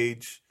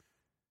stage,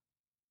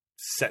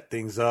 set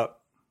things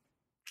up.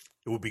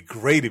 It would be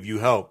great if you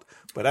helped,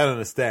 but I don't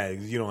understand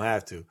because you don't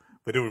have to.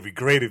 But it would be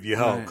great if you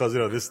helped because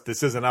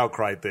this is an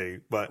outcry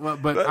thing. But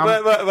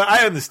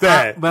I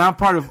understand. But I'm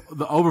part of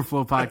the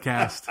Overflow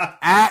podcast.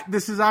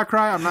 This is our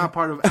cry. I'm not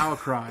part of our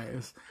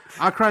cries.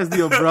 Our cry is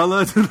the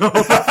umbrella to the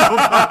Overflow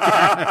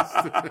podcast.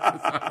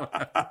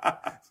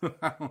 So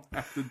I don't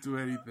have to do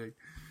anything.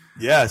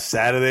 Yeah,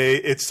 Saturday.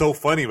 It's so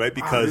funny, right?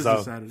 Because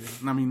Saturday.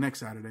 Next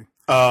Saturday.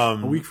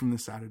 A week from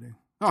this Saturday.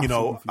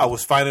 I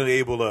was finally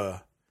able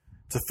to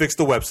fix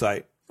the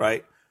website,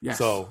 right? Yes.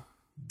 So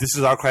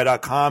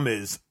thisisourcry.com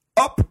is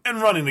up and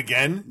running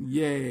again.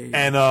 Yay.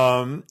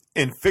 And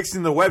in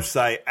fixing the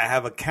website, I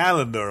have a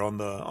calendar on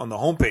the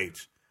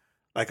homepage,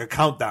 like a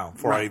countdown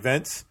for our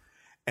events.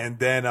 And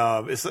then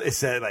it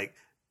said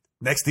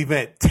next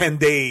event 10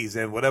 days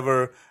and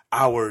whatever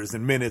hours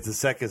and minutes and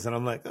seconds, and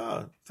I'm like,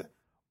 oh,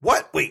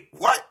 what? Wait,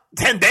 what?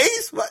 10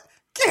 days? What?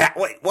 Yeah,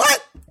 wait,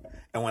 what?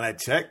 And when I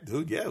checked,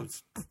 dude, it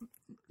was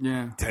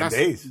 10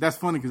 days. That's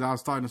funny because I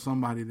was talking to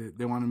somebody that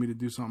they wanted me to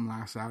do something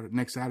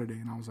next Saturday,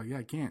 and I was like, yeah,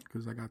 I can't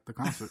because I got the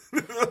concert.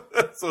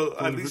 So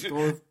at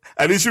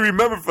least you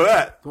remember for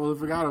that. Totally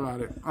forgot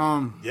about it.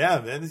 Yeah,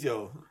 man,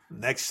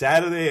 next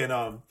Saturday,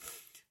 and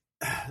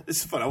this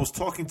is fun. I was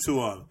talking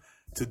to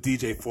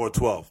DJ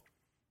 412.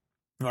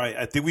 All right,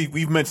 I think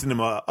we've mentioned him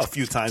a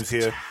few times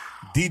here.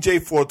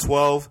 DJ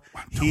 412,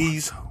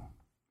 he's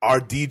our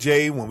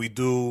DJ when we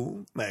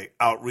do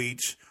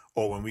outreach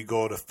or when we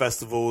go to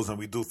festivals and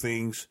we do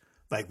things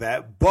like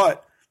that.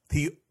 But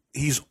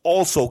he's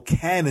also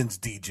Canon's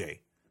DJ,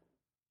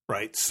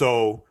 right?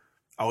 So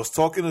I was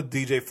talking to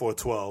DJ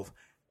 412,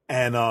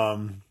 and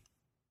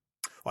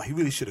he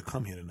really should have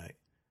come here tonight.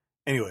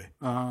 Anyway,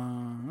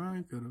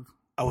 I could have.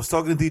 I was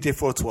talking to DJ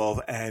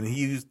 412, and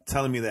he was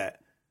telling me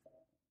that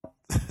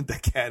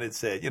that Canon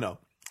said,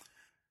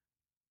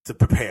 to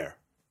prepare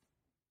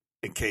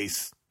in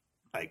case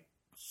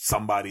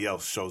somebody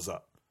else shows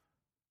up.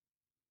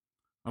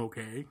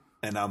 Okay.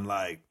 And I'm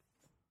like,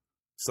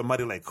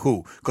 somebody like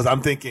who? Because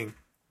I'm thinking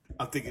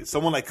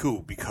someone like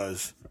who?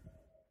 Because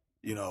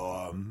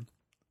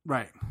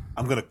right.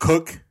 I'm gonna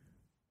cook.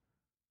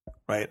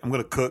 Right, I'm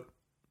gonna cook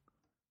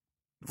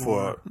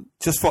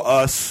just for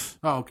us.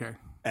 Oh, okay.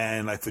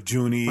 And for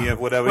Juni and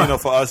whatever,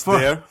 for us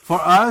there.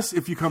 For us,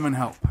 if you come and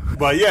help.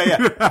 But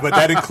yeah. But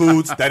that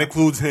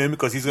includes him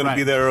because he's gonna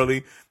be there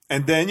early.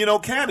 And then,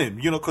 Canon,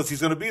 because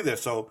he's gonna be there.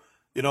 So,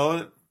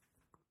 I'm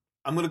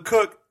gonna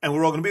cook and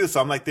we're all gonna be there.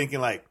 So I'm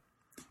thinking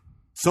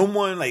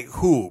someone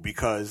who?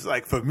 Because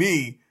for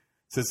me,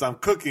 since I'm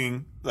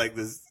cooking,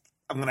 this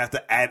I'm gonna have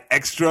to add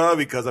extra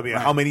because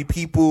how many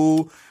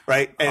people,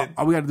 right? And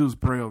all we gotta do is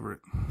pray over it.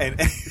 And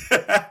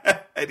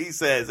and he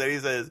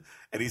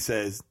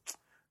says,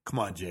 come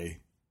on, Jay.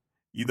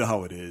 You know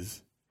how it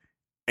is.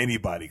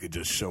 Anybody could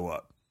just show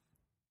up.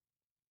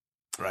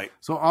 Right.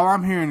 So all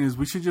I'm hearing is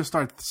we should just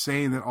start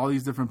saying that all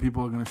these different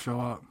people are going to show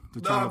up.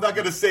 No, I'm not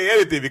going to say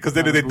anything because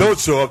then if they don't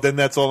show up, then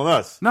that's all on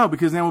us. No,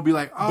 because then we'll be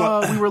like,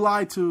 we were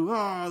lied to.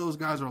 Oh, those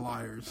guys are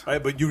liars.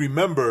 Right, but you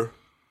remember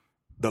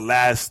the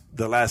last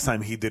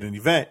time he did an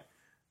event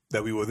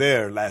that we were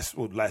there last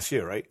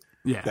year, right?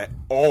 Yeah. That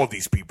all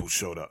these people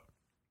showed up.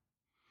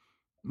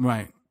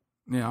 Right.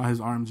 Yeah, all his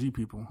RMG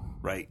people.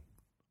 Right.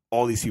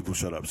 All these people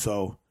showed up.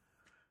 So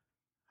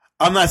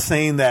I'm not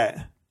saying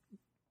that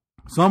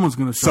someone's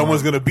going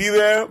to be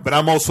there, but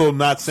I'm also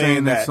not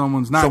saying that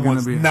someone's not going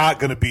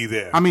to be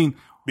there. I mean,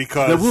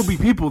 because there will be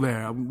people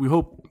there. We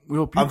hope.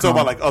 I'm talking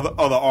about like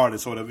other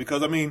artists or whatever.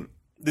 Because I mean,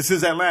 this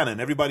is Atlanta and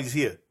everybody's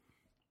here.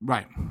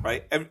 Right.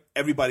 Right.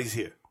 Everybody's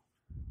here.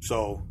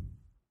 So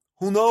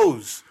who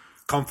knows?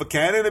 Come for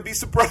Canon and be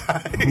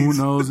surprised. Who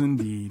knows,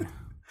 indeed.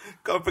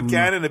 Come for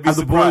Canon and be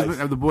surprised.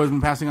 Have the boys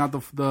been passing out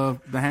the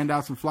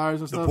handouts and flyers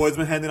and stuff? The boys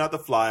been handing out the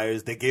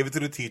flyers. They gave it to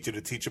the teacher.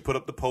 The teacher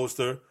put the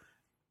poster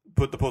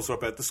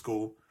up at the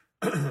school.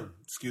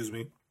 Excuse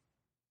me.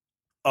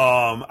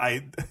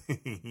 I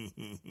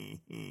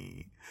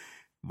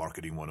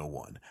Marketing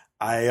 101.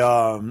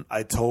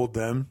 I told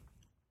them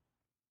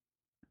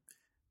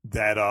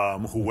that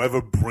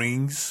whoever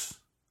brings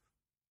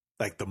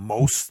like the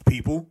most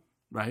people,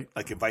 right?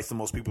 Like invites the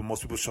most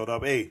people showed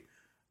up. Hey,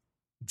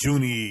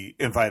 Juni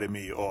invited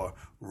me or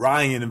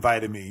Ryan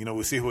invited me. You know,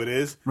 we'll see who it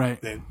is. Right.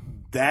 Then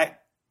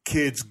that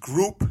kid's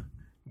group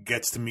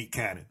gets to meet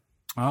Canon.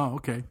 Oh,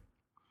 okay.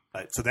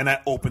 Right. So then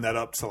I open that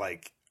up to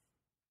like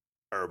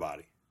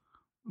everybody.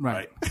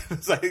 Right.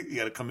 It's like you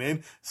got to come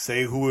in,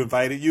 say who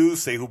invited you,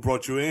 say who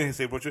brought you in,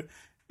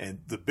 and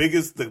the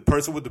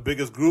person with the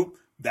biggest group,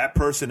 that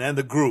person and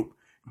the group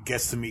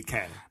gets to meet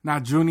Canon. Now,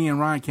 Juni and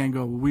Ryan can't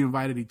go. Well, we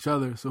invited each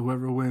other, so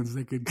whoever wins,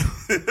 they could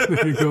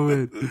go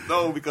in.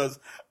 No, because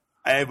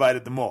I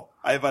invited them all.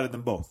 I invited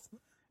them both.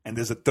 And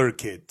there's a third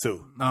kid,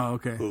 too. Oh,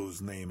 okay.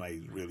 Whose name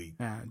I really...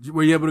 Yeah.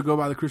 Were you able to go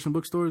by the Christian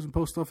bookstores and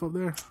post stuff up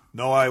there?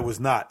 No, I was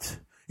not.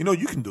 You know,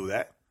 you can do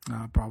that.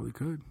 I probably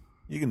could.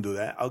 You can do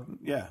that.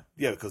 Yeah,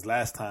 because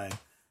last time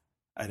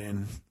I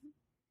didn't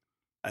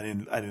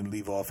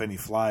leave off any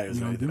flyers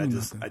or anything.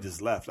 I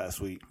just left last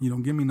week. You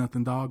don't give me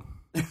nothing, dog.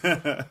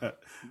 But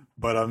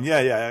I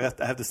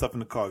have the stuff in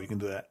the car. You can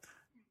do that.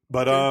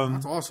 But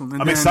that's awesome.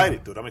 And I'm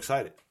excited, dude. I'm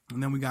excited.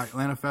 And then we got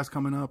Atlanta Fest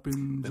coming up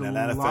in July.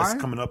 Atlanta Fest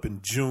coming up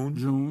in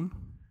June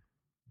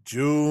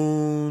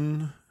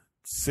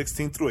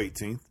 16th through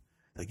 18th.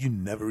 Like you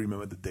never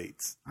remember the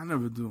dates. I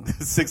never do.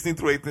 16th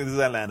through 18th is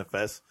Atlanta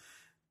Fest.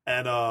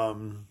 And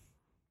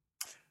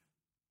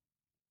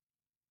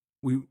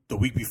the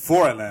week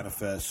before Atlanta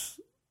Fest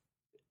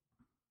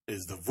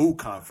is the VU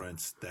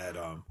conference that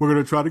we're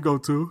gonna try to go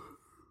to.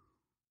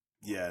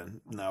 Yeah,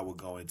 now we're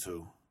going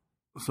to.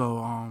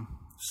 So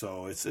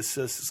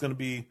it's gonna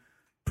be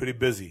pretty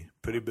busy.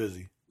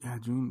 Yeah,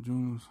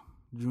 June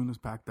is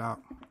packed out.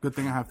 Good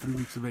thing I have 3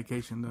 weeks of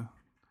vacation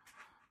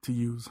to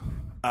use.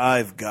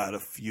 I've got a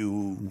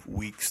few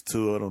weeks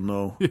too. I don't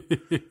know.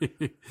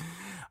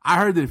 I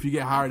heard that if you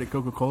get hired at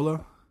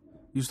Coca-Cola,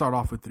 you start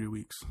off with 3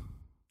 weeks.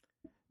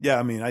 Yeah,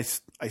 I mean, I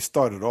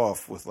started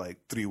off with like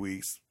 3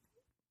 weeks.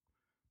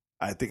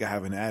 I think I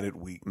have an added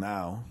week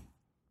now.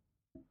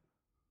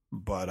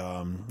 But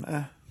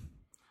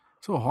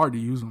so hard to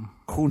use them.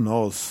 Who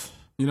knows?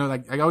 You know,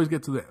 like I always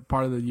get to the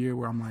part of the year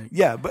where I'm like,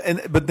 yeah,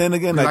 but then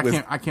again,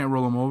 like I can't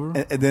roll them over.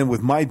 And then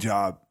with my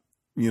job,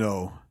 you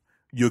know,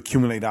 you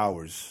accumulate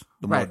hours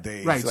the more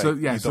days. Right. Like, so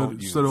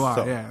do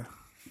I. Yeah.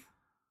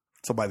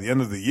 So by the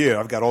end of the year,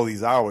 I've got all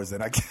these hours,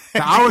 and I can't.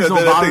 The hours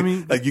don't bother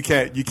me. Like you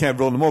can't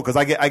roll them over because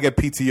I get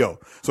PTO.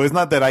 So it's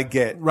not that I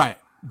get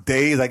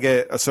days. I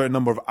get a certain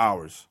number of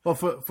hours. Well,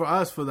 for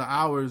us, for the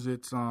hours,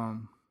 it's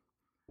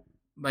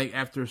like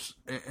after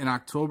in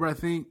October, I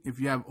think if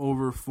you have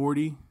over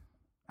 40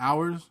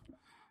 hours,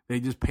 they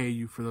just pay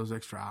you for those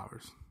extra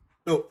hours.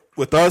 No,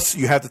 with us,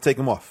 you have to take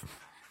them off.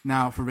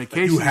 Now for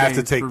vacation,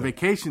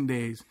 vacation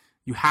days,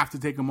 you have to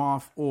take them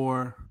off,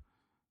 or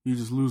you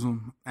just lose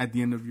them at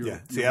the end of your.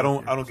 Yeah. See, I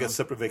don't get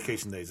separate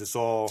vacation days. It's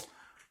all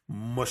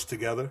mushed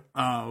together.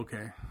 Oh,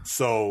 okay.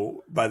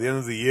 So by the end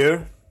of the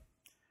year,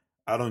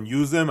 I don't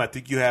use them. I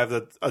think you have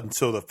that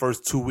until the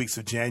first 2 weeks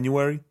of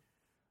January,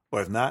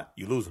 or if not,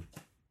 you lose them.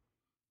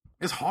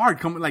 It's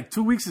hard. Like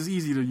 2 weeks is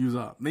easy to use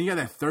up. Then you got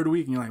that third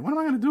week, and you're like, "What am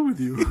I going to do with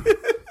you?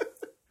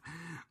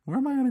 Where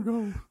am I going to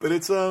go?" But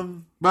it's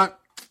But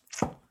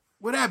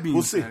with that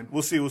being said,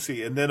 we'll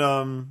see, and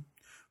then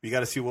we got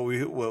to see what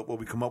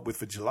we come up with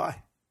for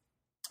July.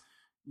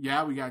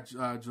 Yeah, we got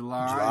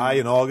July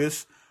and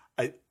August.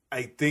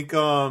 I think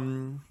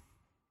right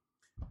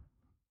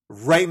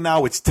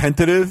now it's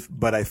tentative,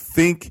 but I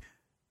think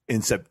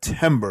in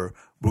September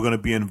we're going to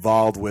be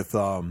involved with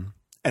an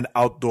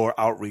outdoor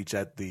outreach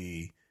at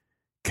the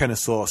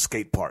Kennesaw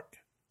Skate Park.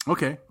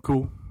 Okay,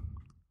 cool.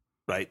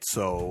 Right,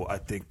 so I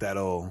think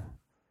that'll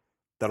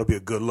be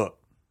a good look.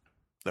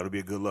 We're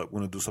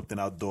going to do something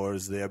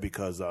outdoors there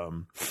because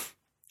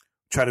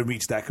try to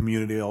reach that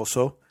community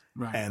also.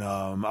 Right. And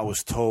I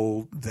was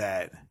told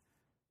that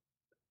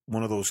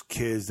one of those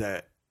kids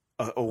that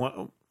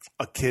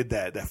a kid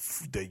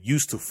that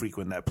used to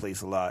frequent that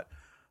place a lot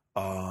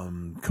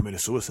committed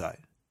suicide.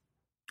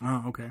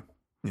 Oh, okay.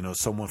 You know,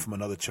 someone from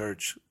another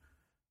church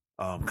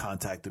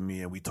contacted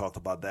me, and we talked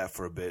about that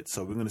for a bit.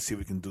 So we're going to see if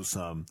we can do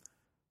some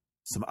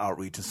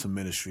outreach and some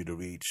ministry to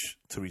reach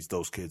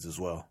those kids as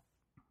well.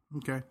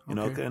 Okay. You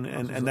know,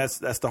 and that's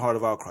the heart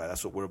of Outcry.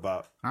 That's what we're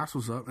about. That's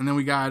what's up. And then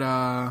we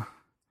got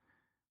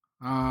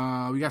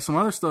some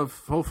other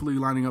stuff hopefully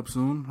lining up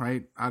soon,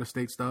 right? Out of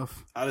state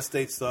stuff.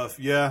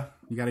 Yeah.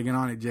 You got to get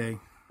on it, Jay.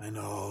 I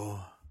know.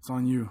 It's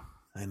on you.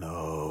 I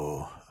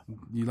know.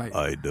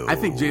 I do. I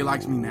think Jay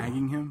likes me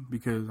nagging him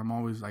because I'm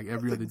always like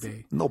every other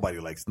day. Nobody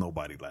likes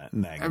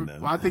nagging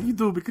them. Well, I think you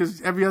do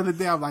because every other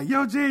day I'm like,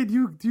 yo, Jay,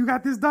 do you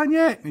got this done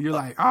yet? And you're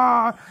like,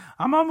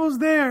 I'm almost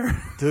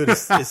there. Dude,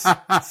 it's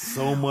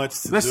so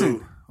much to do.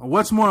 Listen,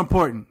 what's more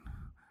important,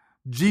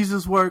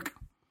 Jesus work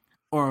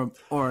or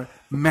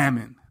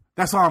mammon?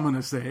 That's all I'm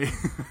gonna say.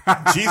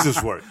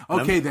 Jesus work.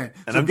 Okay, then.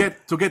 So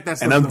get that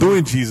stuff and I'm done.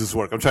 doing Jesus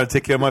work. I'm trying to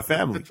take care of my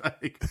family.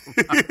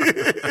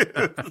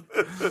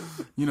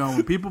 You know,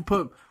 when people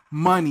put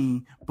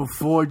money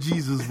before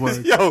Jesus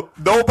work. Yo,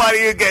 nobody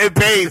is getting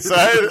paid,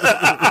 son.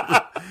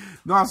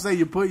 No, I'm saying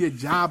you put your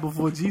job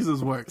before Jesus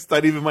work. It's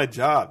not even my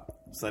job.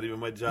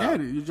 Yeah,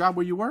 your job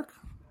where you work?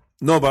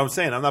 No, but I'm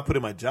saying I'm not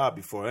putting my job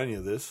before any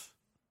of this.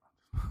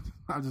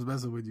 I'm just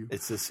messing with you.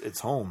 It's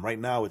home. Right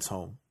now it's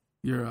home.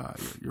 You're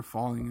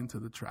falling into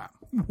the trap.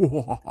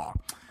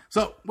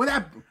 So with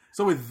that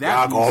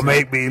y'all gonna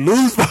make me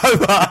lose my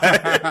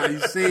mind. You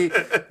see,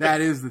 that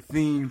is the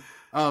theme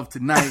of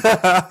tonight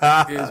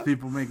is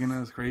people making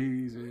us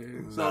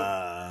crazy.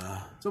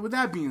 So with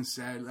that being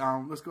said,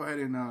 let's go ahead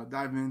and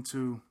dive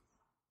into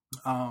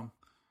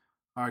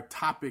our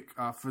topic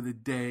for the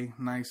day.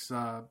 Nice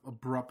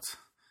abrupt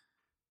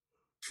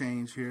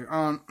change here.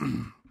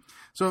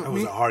 So that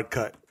was a hard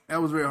cut. That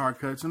was a very hard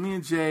cut. So me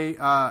and Jay,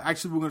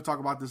 actually we were going to talk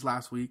about this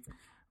last week,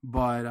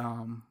 but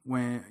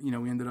when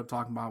we ended up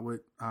talking about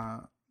what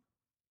kind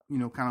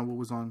of what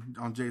was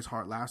on Jay's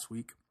heart last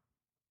week.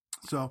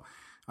 So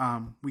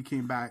we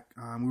came back.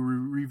 We were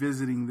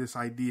revisiting this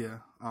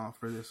idea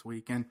for this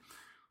week, and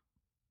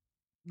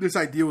this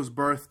idea was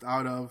birthed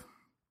out of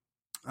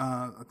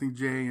I think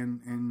Jay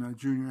and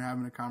Junior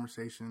having a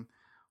conversation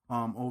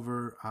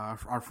over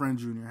our friend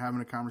Junior having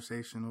a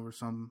conversation over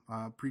some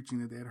preaching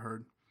that they had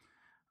heard.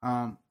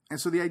 And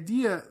so the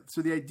idea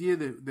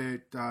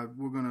that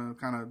we're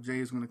gonna Jay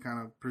is gonna kind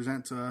of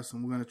present to us,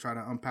 and we're gonna try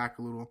to unpack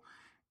a little,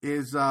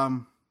 is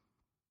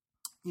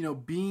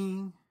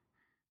being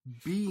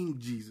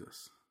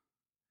Jesus,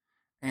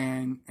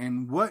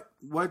 and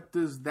what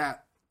does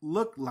that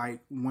look like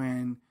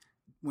when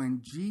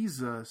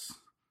Jesus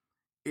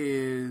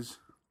is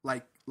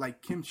like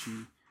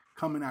kimchi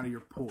coming out of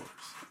your pores.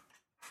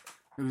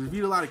 Because if you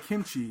eat a lot of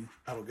kimchi...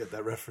 I don't get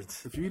that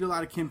reference. If you eat a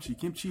lot of kimchi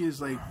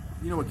is like...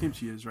 You know what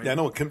kimchi is, right? Yeah, I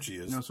know what kimchi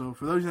is. So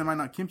for those of you that might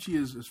not, kimchi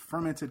is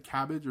fermented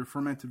cabbage or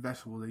fermented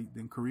vegetable they eat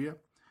in Korea.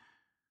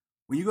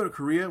 When you go to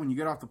Korea, when you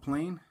get off the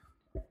plane,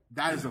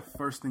 that is the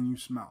first thing you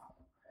smell.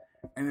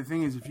 And the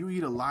thing is, if you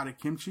eat a lot of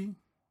kimchi,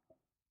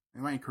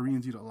 and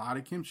Koreans eat a lot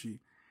of kimchi,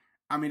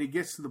 I mean, it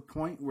gets to the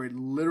point where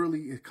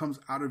it comes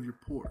out of your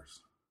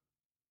pores.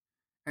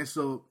 And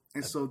so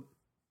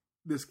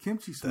this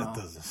kimchi smell...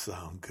 That doesn't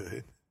sound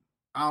good.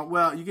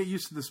 Well, you get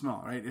used to the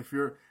smell, right? If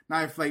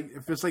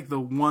it's like the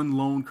one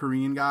lone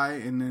Korean guy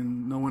and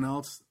then no one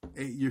else,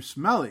 you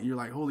smell it. You're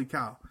like, holy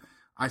cow,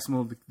 I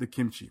smell the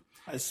kimchi.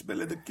 I smell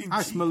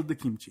the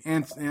kimchi.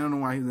 And I don't know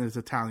why there's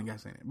an Italian guy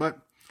saying it.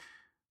 But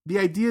the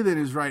idea then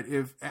is, right,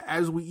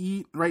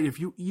 if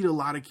you eat a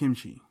lot of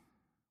kimchi,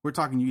 we're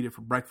talking you eat it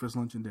for breakfast,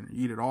 lunch, and dinner.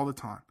 You eat it all the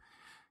time.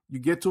 You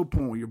get to a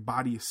point where your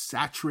body is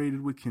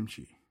saturated with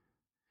kimchi.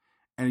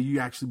 And you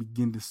actually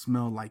begin to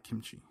smell like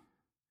kimchi.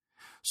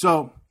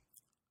 So...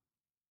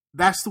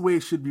 that's the way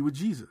it should be with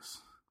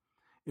Jesus.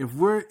 If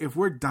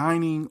we're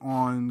dining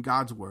on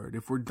God's word,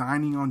 if we're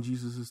dining on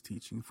Jesus's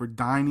teaching, if we're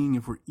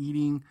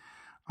eating,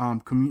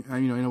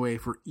 in a way,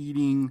 if we're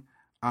eating,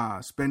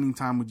 spending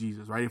time with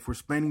Jesus, right? If we're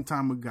spending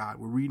time with God,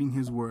 we're reading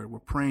His word, we're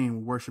praying,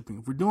 we're worshiping.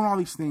 If we're doing all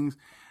these things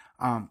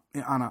on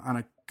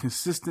a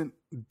consistent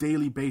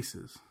daily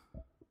basis,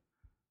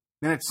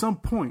 then at some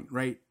point,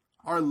 right,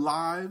 our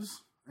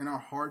lives and our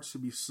hearts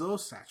should be so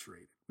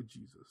saturated with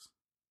Jesus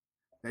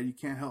that it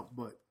can't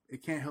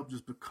help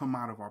just to come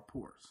out of our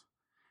pores.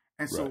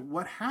 And so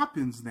what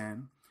happens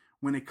then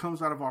when it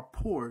comes out of our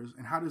pores,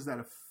 and how does that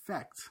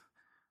affect,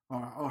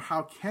 or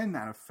how can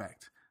that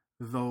affect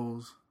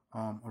those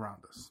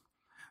around us?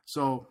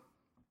 So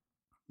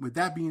with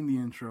that being the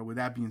intro, with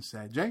that being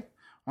said, Jay,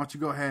 why don't you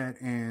go ahead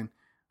and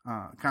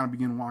kind of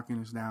begin walking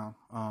us down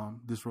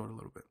this road a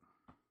little bit.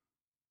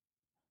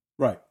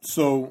 Right.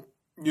 So,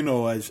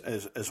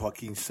 as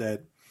Joaquin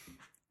said,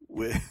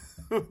 with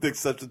the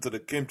exception to the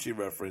kimchi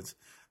reference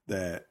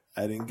that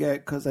I didn't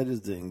get because I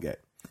just didn't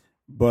get.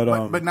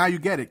 But now you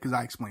get it because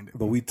I explained it.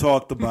 But we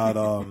talked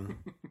about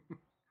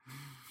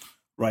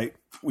right.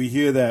 We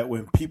hear that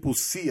when people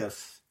see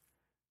us,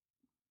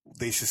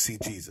 they should see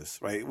Jesus.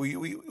 Right.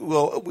 We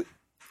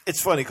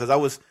it's funny because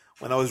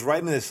when I was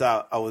writing this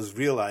out, I was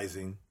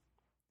realizing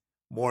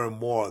more and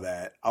more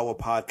that our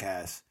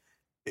podcast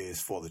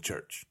is for the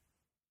church,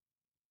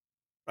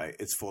 right?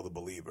 It's for the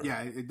believer,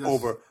 Yeah, it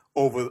does.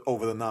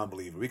 over the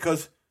non-believer.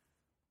 Because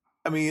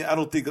I mean, I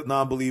don't think a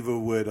non-believer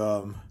would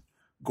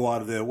go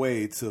out of their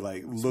way to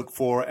like look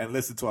for and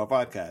listen to our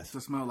podcast.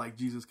 To smell like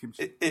Jesus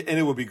kimchi. And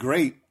it would be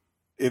great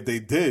if they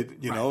did.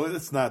 You know,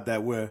 it's not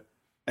that we're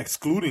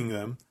excluding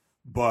them,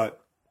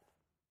 but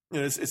you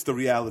know, it's the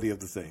reality of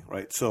the thing,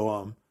 right?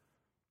 So,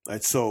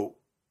 so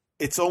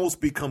it's almost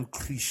become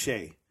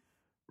cliche,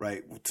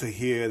 right, to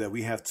hear that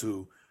we have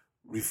to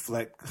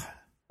reflect.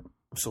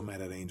 I'm so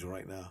mad at Angel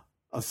right now.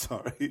 I'm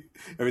sorry.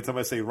 Every time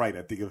I say right,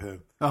 I think of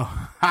him.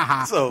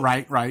 Oh, so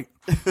right.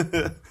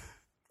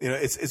 You know,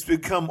 it's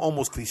become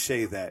almost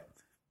cliche that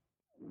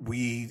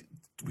we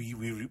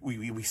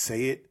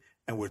say it,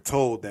 and we're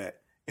told that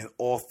in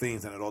all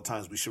things and at all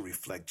times we should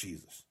reflect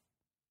Jesus.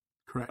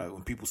 Correct. Right?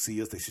 When people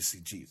see us, they should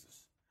see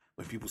Jesus.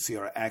 When people see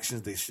our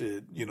actions, they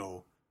should, you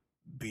know,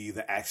 be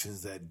the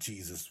actions that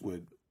Jesus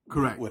would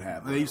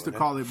have. They used to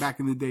call it back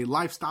in the day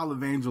lifestyle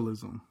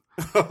evangelism.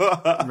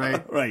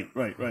 Right.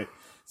 Right.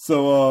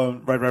 So,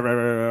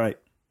 right.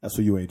 That's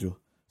for you, Angel.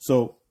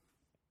 So,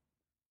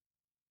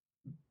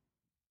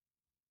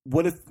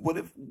 what if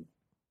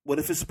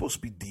it's supposed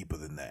to be deeper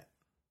than that?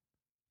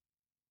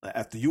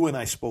 After you and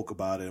I spoke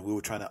about it, and we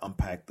were trying to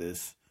unpack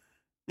this,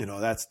 you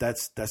know, that's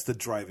the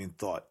driving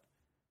thought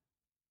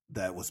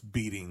that was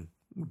beating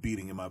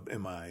in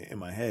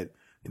my head.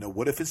 You know,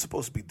 what if it's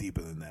supposed to be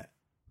deeper than that?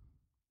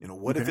 You know,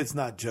 what if it's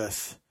not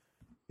just,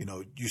 you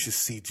know, you should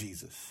see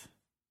Jesus,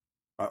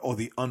 or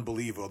the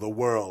unbeliever or the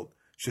world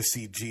should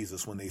see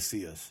Jesus when they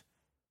see us?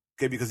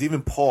 Okay, because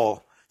even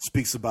Paul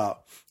speaks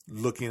about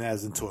looking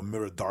as into a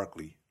mirror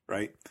darkly,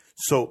 right?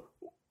 So,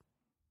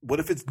 what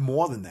if it's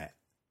more than that?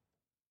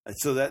 And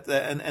so that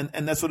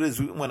and that's what it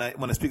is when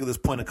I speak of this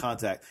point of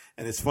contact.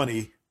 And it's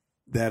funny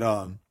that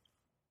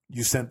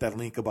you sent that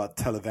link about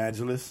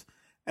televangelists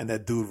and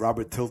that dude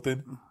Robert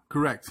Tilton.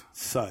 Correct.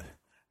 Son,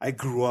 I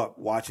grew up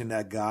watching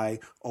that guy,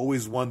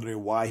 always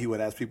wondering why he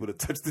would ask people to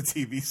touch the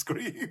TV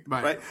screen,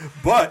 right?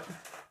 But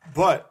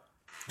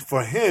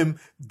for him,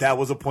 that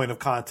was a point of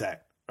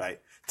contact, right?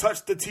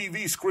 Touch the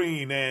TV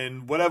screen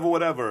and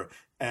whatever,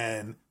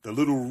 and the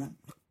little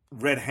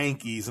red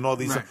hankies and all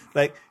these,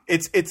 like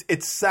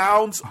it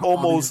sounds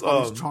almost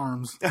all these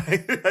charms.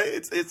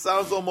 It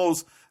sounds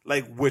almost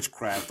like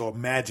witchcraft or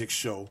magic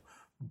show,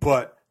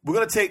 but we're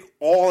gonna take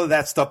all of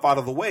that stuff out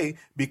of the way,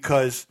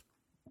 because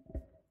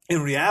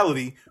in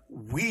reality,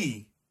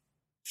 we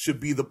should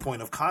be the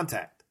point of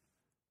contact,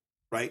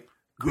 right?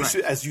 We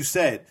should, as you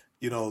said,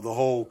 you know, the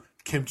whole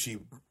kimchi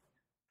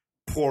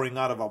pouring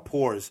out of our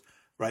pores,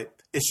 right?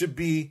 It should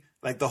be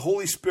like the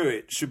Holy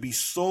Spirit should be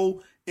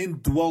so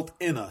indwelt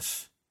in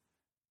us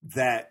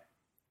that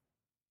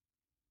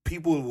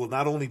people will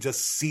not only just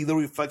see the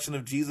reflection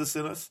of Jesus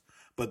in us,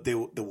 but they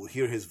will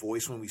hear his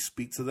voice when we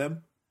speak to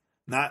them.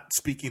 Not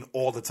speaking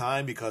all the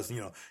time, because, you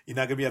know, you're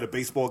not going to be at a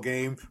baseball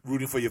game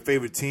rooting for your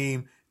favorite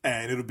team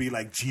and it'll be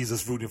like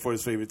Jesus rooting for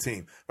his favorite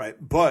team, right?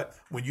 But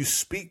when you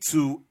speak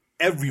to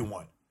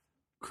everyone,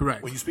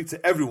 correct. When you speak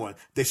to everyone,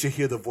 they should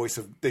hear the voice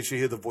of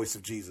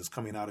Jesus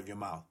coming out of your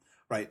mouth,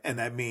 right? And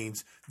that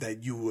means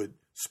that you would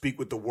speak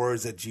with the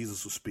words that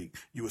Jesus would speak.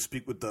 You would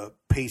speak with the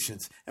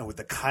patience and with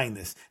the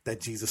kindness that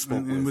Jesus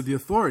spoke and with the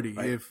authority,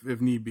 right? if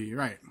need be,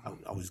 right?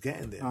 I was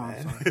getting there, oh,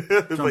 man.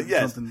 But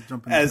yes,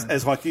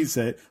 as Joaquin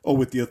said,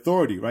 with the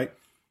authority, right?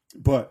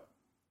 But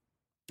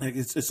like,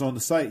 it's on the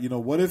site. You know,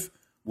 what if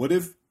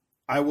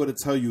I were to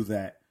tell you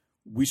that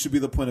we should be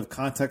the point of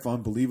contact for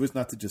unbelievers,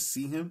 not to just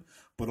see him,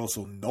 but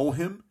also know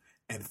him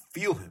and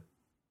feel him.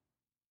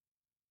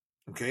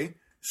 Okay.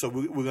 So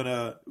we're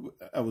gonna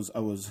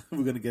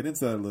get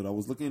into that a little. I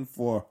was looking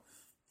for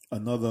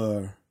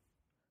another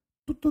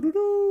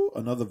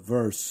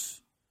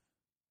verse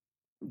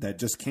that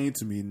just came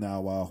to me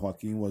now while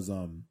Joaquin was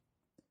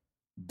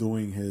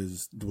doing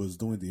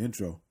the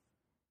intro,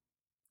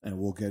 and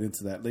we'll get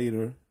into that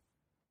later.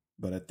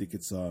 But I think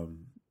it's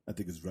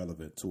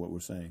relevant to what we're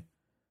saying.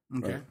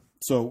 Okay. Right?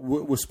 So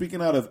we're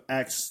speaking out of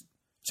Acts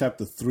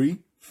chapter 3,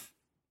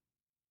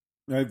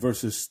 right,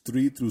 verses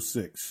 3 through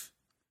 6.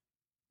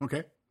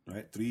 Okay.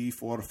 Right, 3,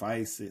 4,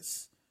 5,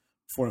 6,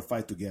 4 and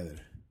 5 together.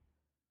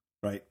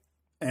 Right,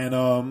 and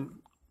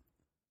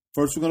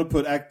first we're gonna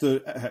put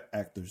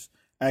actors.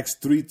 Acts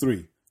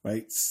 3:3.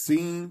 Right,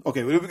 scene.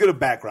 Okay, we're gonna get a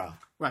background.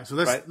 Right, so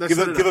let's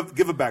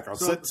give a background.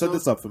 Set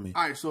this up for me.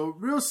 All right, so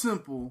real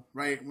simple.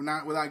 Right,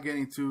 without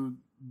getting too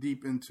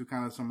deep into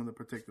kind of some of the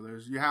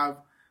particulars. You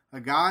have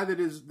a guy that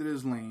is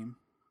lame,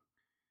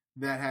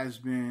 that has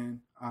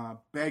been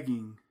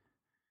begging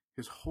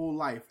his whole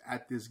life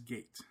at this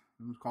gate.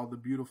 It was called the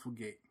Beautiful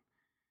Gate,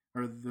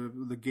 or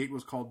the gate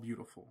was called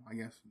Beautiful, I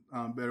guess,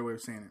 better way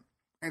of saying it.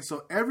 And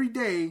so every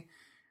day,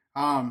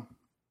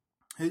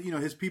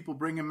 his people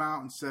bring him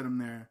out and set him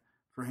there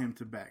for him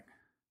to beg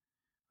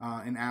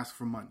and ask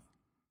for money.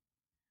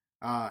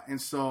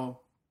 And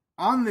so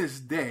on this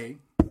day,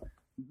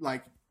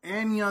 like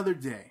any other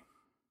day,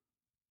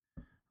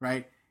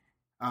 right,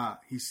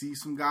 He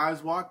sees some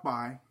guys walk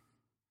by,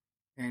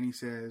 and he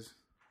says,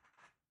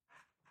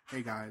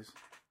 "Hey guys,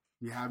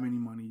 do you have any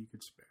money you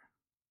could spare?"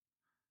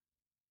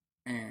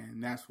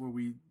 And that's where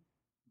we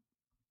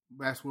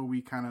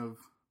kind of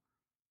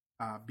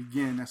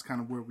begin. That's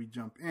kind of where we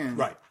jump in,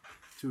 Right.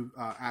 To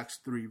Acts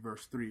 3,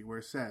 verse 3, where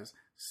it says,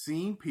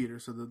 "Seeing Peter,"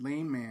 so the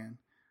lame man,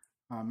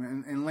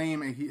 and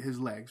lame his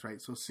legs,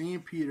 right? So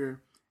seeing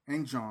Peter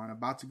and John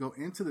about to go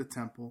into the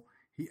temple,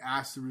 he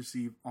asked to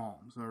receive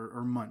alms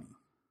or money.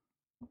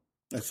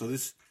 And so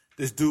this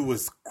dude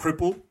was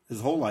crippled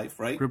his whole life,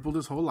 right? Crippled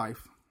his whole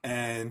life.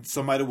 And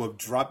somebody will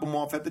drop him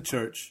off at the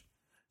church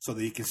so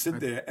that he can sit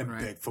there and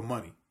beg for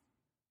money.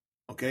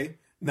 Okay?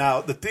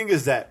 Now, the thing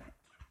is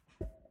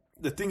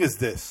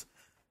this,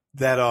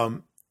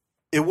 that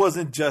it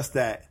wasn't just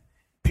that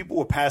people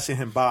were passing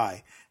him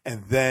by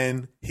and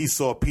then he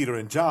saw Peter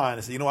and John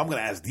and said, I'm going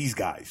to ask these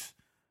guys,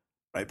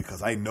 right?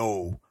 Because I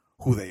know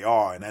who they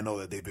are and I know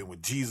that they've been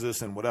with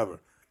Jesus and whatever.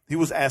 He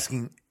was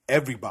asking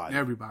everybody.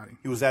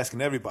 He was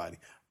asking everybody.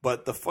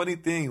 But the funny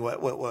thing,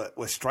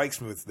 what strikes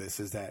me with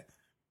this is that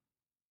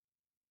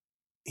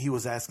he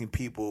was asking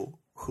people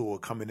who were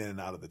coming in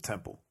and out of the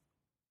temple,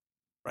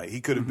 right?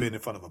 He could have been in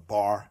front of a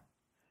bar.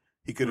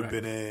 He could have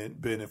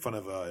been in front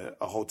of a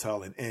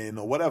hotel, an inn,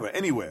 or whatever,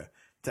 anywhere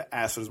to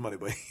ask for his money.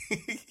 But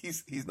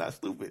he's not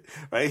stupid,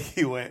 right?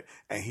 He went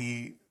and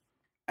he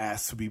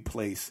asked to be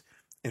placed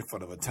in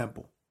front of a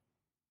temple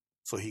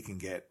so he can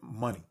get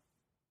money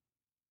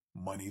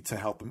to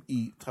help him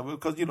eat,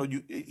 because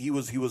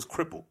he was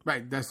crippled.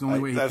 Right, that's the only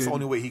way. That's the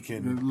only way he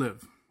can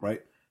live.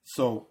 Right.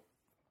 So,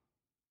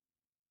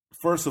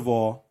 first of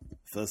all,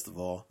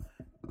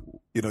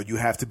 you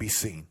have to be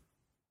seen.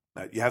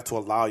 You have to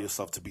allow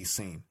yourself to be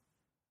seen,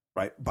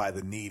 right, by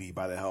the needy,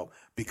 by the help,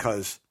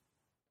 because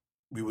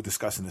we were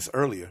discussing this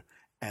earlier,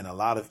 and there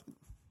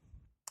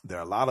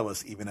are a lot of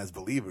us, even as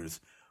believers,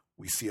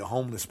 we see a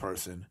homeless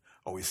person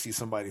or we see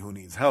somebody who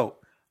needs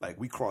help, like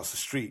we cross the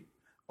street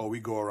or we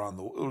go around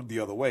the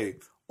other way,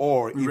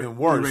 or even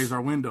worse, we raise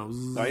our windows,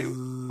 right?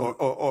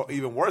 Or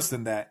even worse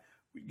than that,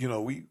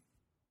 we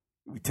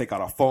take out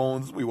our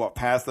phones, we walk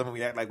past them and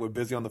we act like we're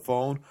busy on the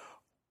phone,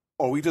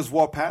 or we just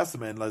walk past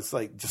them and let's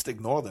just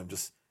ignore them,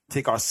 just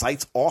take our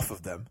sights off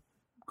of them.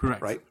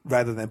 Correct. Right?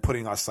 Rather than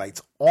putting our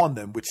sights on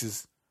them, which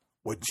is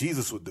what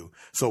Jesus would do.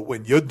 So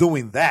when you're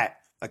doing that,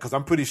 because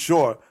I'm pretty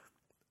sure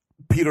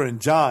Peter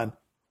and John,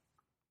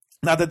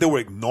 not that they were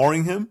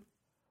ignoring him,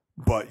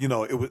 but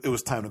it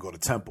was time to go to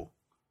temple.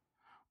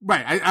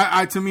 Right.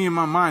 I to me, in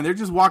my mind, they're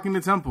just walking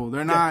the temple.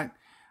 They're not.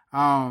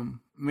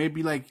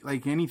 Maybe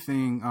like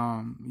anything.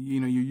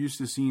 You're used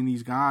to seeing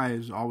these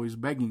guys always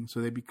begging, so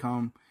they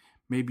become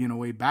maybe in a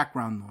way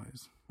background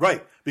noise.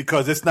 Right,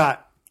 because it's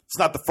not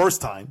the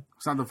first time.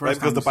 It's not the first right? time.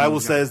 Because the Bible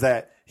says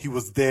that he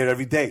was there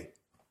every day,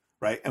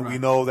 right? And we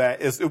know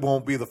that it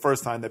won't be the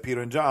first time that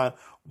Peter and John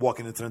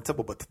walking into the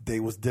temple, but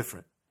today was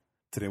different.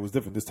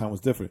 This time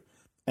was different.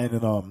 And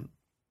in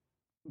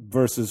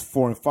verses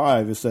 4 and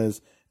 5, it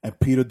says, "And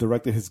Peter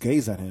directed his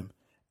gaze at him,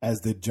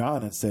 as did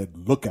John, and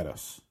said, 'Look at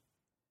us.'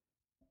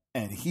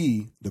 And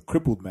he, the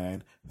crippled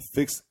man,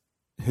 fixed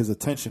his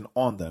attention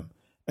on them,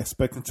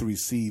 expecting to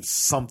receive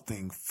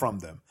something from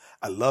them."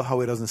 I love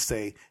how it doesn't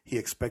say he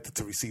expected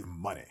to receive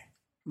money.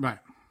 Right.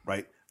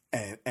 Right.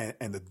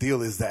 And the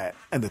deal is that,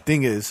 and the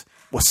thing is,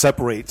 what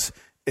separates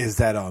is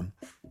that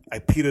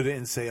Peter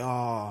didn't say, you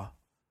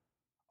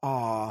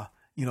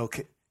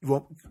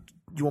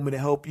want me to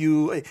help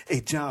you?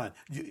 Hey John,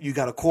 you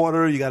got a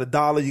quarter, you got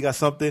 $1, you got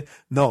something?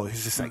 No,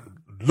 he's just like,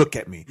 look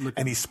at me.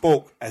 And he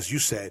spoke, as you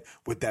said,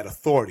 with that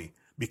authority,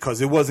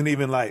 because it wasn't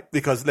even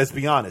because let's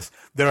be honest,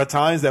 there are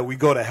times that we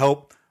go to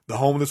help the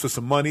homeless with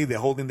some money, they're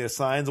holding their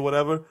signs or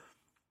whatever.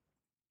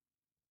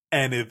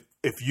 And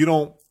if you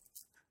don't,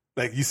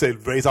 like you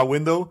said, raise our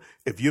window,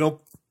 if you don't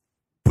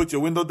put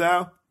your window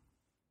down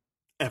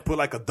and put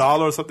like $1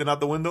 or something out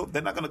the window,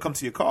 they're not going to come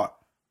to your car.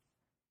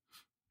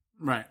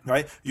 Right.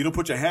 Right. You don't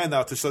put your hand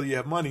out to show you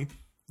have money,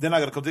 they're not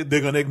going to come.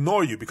 They're going to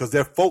ignore you because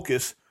they're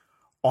focused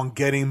on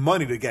getting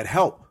money to get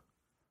help,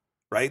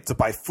 right? To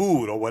buy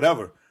food or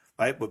whatever,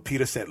 right? But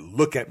Peter said,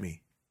 "Look at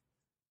me."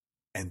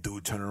 And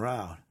dude turned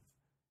around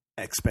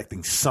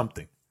expecting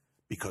something,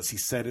 because he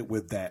said it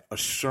with that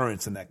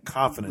assurance and that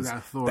confidence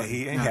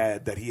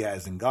that he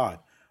has in God,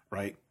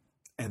 right?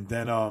 And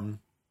then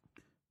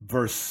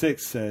verse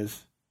 6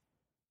 says,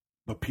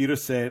 "But Peter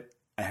said,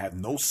 'I have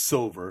no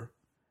silver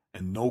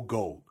and no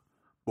gold,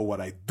 but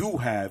what I do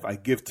have I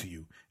give to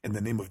you. In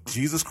the name of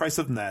Jesus Christ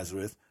of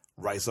Nazareth,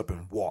 rise up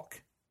and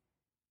walk.'"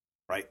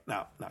 Right?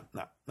 Now.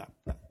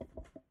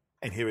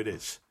 And here it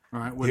is. All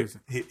right, what is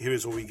it? Here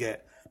is where we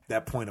get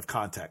that point of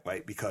contact,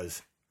 right?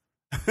 Because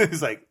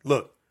it's like,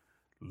 look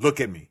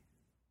at me.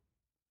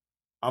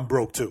 I'm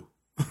broke too.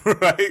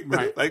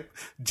 Right? Like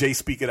Jay,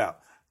 speak it out.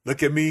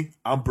 Look at me.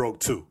 I'm broke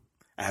too.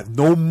 I have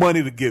no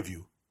money to give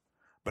you,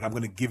 but I'm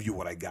going to give you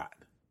what I got.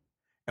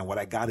 And what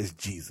I got is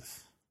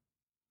Jesus.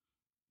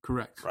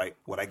 Correct. Right?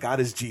 What I got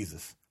is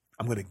Jesus.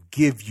 I'm going to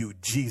give you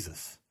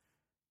Jesus.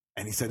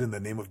 And he said, in the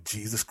name of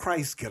Jesus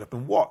Christ, get up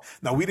and walk.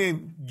 Now, we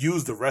didn't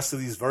use the rest of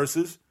these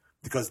verses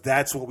because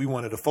that's what we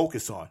wanted to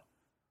focus on,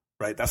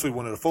 right? That's what we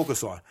wanted to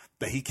focus on.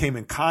 That he came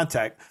in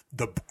contact,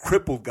 the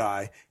crippled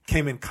guy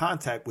came in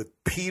contact with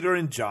Peter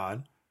and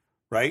John,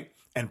 right?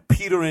 And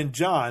Peter and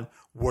John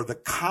were the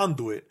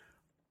conduit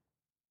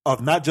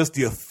of not just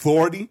the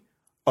authority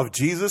of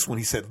Jesus when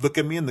he said, look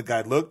at me, and the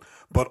guy looked,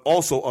 but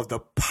also of the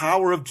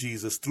power of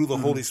Jesus through the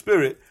Holy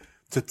Spirit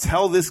to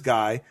tell this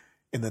guy,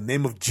 in the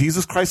name of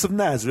Jesus Christ of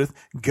Nazareth,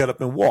 get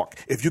up and walk.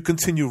 If you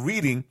continue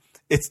reading,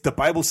 the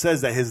Bible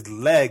says that his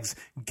legs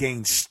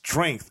gained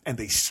strength and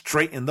they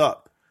straightened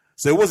up.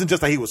 So it wasn't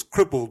just that he was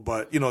crippled,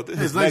 but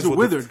his legs were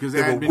withered because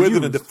they were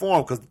withered and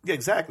deformed.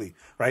 Exactly,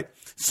 right.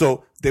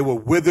 So they were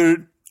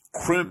withered,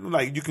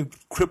 like you can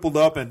crippled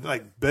up and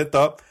like bent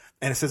up.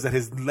 And it says that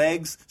his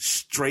legs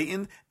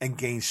straightened and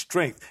gained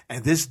strength.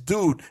 And this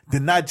dude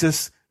did not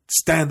just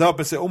stand up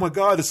and say, "Oh my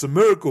God, it's a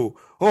miracle.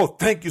 Oh,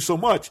 thank you so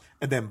much,"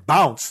 and then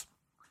bounce.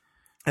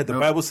 And the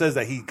Bible says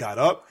that he got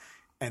up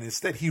and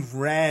instead he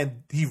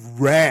ran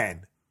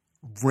to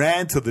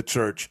the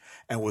church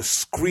and was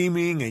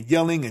screaming and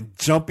yelling and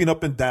jumping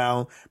up and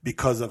down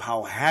because of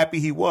how happy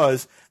he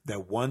was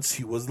that once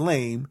he was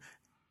lame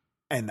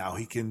and now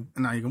he can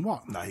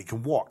walk. Now he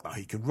can walk. Now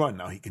he can run.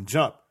 Now he can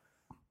jump.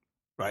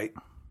 Right?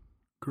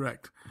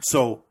 Correct.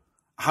 So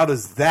how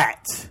does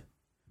that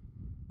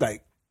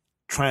like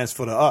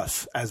transfer to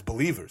us as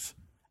believers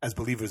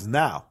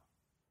now?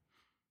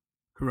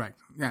 Correct.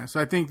 Yeah. So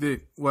I think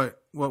that what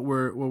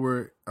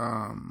we're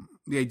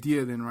the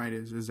idea then, right,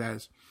 is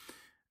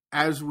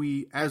as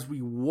we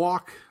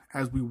walk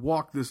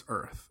this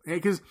earth,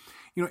 because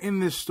in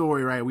this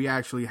story, right, we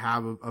actually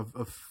have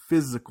a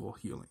physical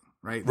healing,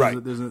 right?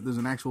 There's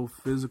an actual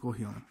physical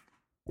healing,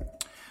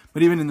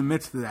 but even in the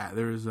midst of that,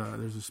 there's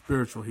a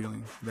spiritual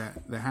healing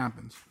that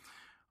happens.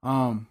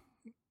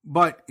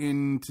 But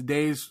in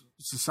today's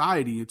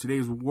society, in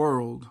today's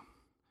world,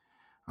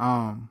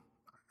 I'm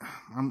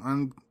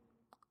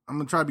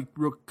gonna try to be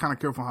real kind of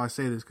careful how I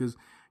say this because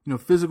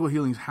physical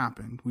healings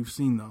happen. We've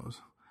seen those.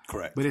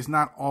 Correct. But it's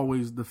not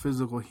always the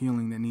physical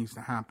healing that needs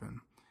to happen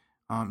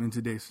in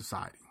today's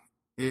society.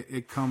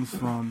 It comes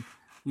from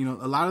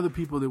a lot of the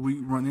people that we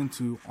run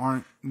into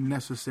aren't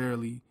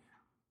necessarily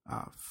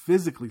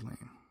physically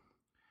lame,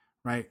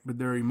 right? But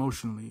they're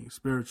emotionally,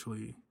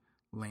 spiritually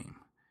lame,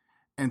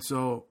 and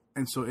so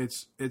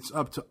it's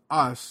up to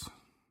us.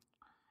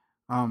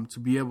 To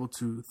be able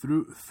to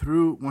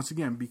through once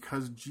again,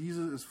 because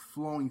Jesus is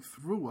flowing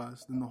through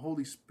us, then the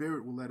Holy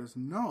Spirit will let us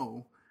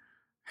know,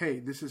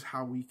 hey, this is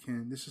how we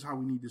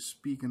need to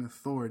speak in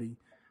authority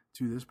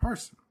to this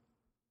person.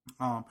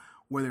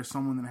 Where there's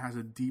someone that has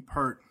a deep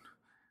hurt,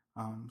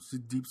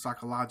 deep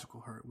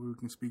psychological hurt, where we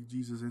can speak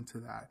Jesus into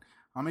that.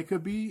 It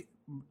could be,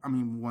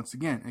 once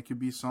again, it could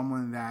be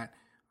someone that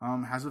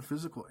has a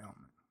physical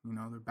ailment,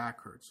 their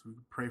back hurts. We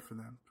pray for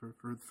them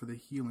for the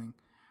healing.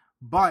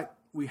 But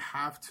we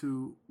have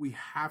to be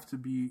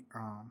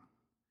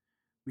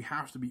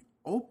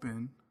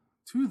open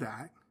to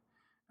that,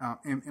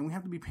 and we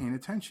have to be paying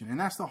attention. And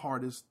that's the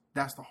hardest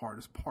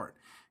part.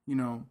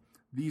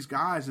 These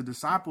guys, the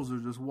disciples, are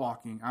just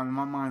walking. In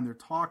my mind, they're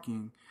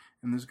talking,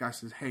 and this guy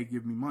says, "Hey,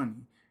 give me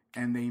money,"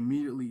 and they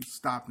immediately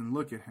stop and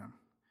look at him.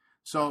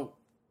 So,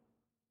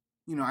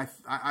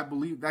 I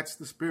believe that's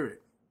the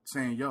Spirit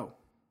saying, "Yo,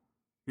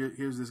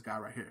 here's this guy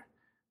right here.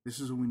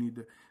 This is what we need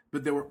to."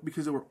 But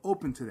because they were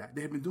open to that.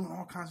 They had been doing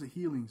all kinds of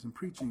healings and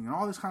preaching and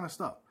all this kind of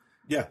stuff.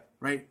 Yeah.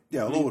 Right?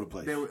 Yeah, all over the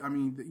place.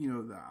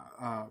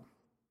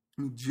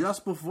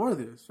 Just before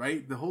this,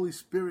 right? The Holy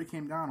Spirit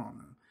came down on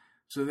them.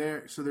 So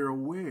they're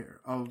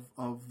aware of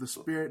the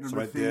Spirit and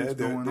the things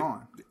going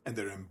on. And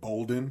they're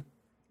emboldened,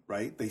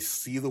 right? They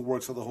see the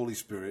works of the Holy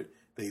Spirit.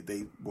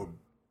 They were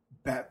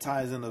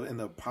baptized in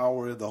the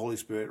power of the Holy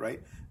Spirit,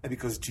 right? And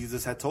because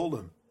Jesus had told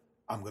them,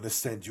 I'm going to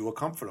send you a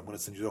comforter. I'm going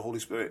to send you the Holy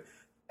Spirit.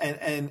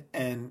 And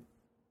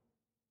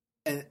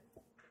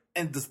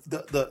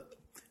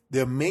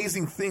the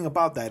amazing thing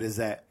about that is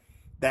that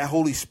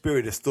Holy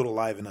Spirit is still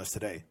alive in us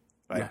today,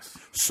 right? Yes.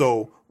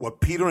 So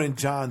what Peter and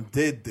John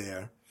did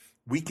there,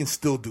 we can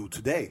still do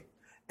today,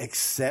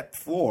 except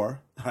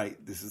for, right,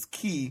 this is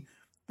key,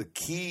 the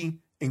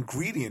key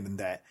ingredient in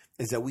that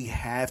is that we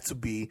have to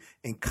be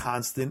in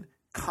constant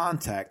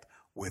contact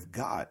with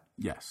God.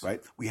 Yes.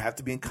 Right? We have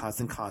to be in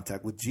constant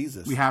contact with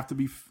Jesus. We have to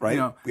be,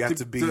 right? We have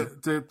to be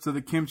to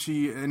the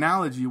kimchi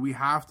analogy, we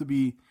have to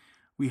be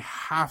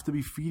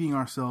feeding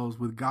ourselves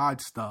with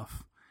God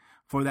stuff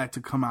for that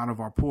to come out of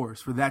our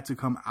pores, for that to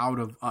come out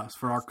of us,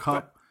 for our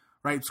cup,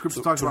 right?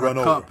 Scripture talks about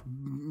our cup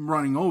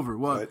running over.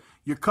 Well, right.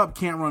 Your cup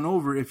can't run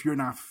over if you're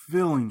not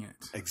filling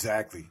it.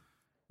 Exactly.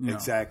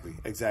 Exactly.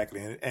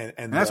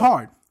 And that's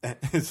hard.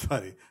 It's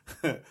funny.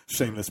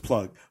 Shameless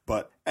plug.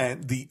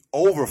 And the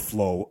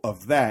overflow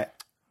of that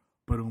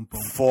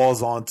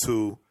falls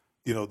onto,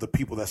 the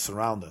people that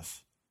surround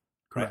us.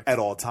 Correct. Right? At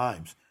all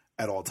times.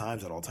 That's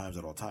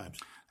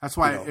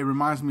why it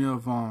reminds me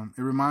of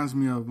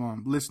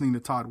listening to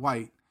Todd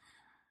White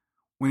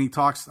when he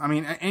talks.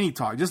 Any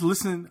talk. Just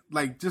listen,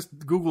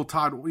 just Google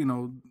Todd,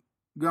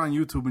 go on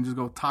YouTube and just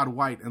go Todd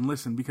White and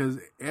listen, because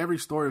every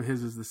story of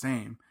his is the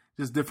same,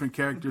 just different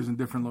characters in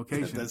different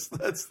locations.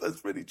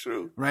 That's pretty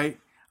true, right?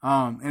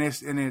 And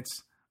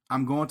it's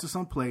I'm going to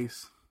some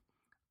place,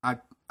 I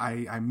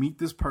meet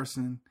this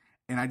person,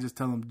 and I just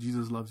tell them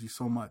Jesus loves you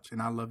so much,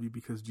 and I love you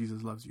because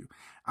Jesus loves you.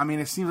 I mean,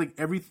 it seems like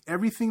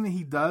everything that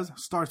he does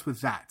starts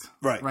with that,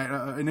 right?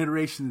 An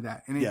iteration of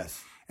that, and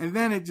yes, and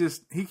then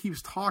he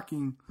keeps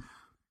talking.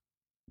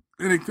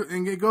 And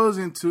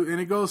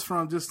it goes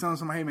from just telling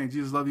somebody, hey man,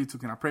 Jesus loves you too.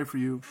 Can I pray for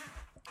you?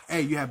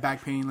 Hey, you have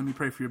back pain. Let me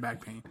pray for your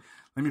back pain.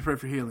 Let me pray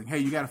for healing. Hey,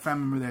 you got a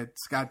family member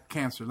that's got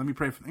cancer. Let me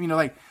pray for,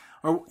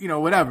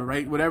 whatever,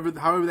 right?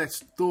 However that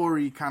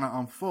story kind of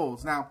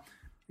unfolds. Now,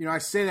 I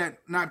say that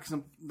not because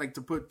I'm like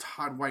to put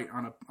Todd White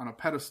on a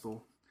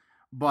pedestal,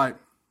 but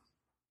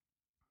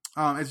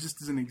it's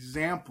just as an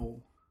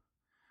example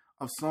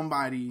of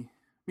somebody,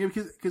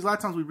 because a lot of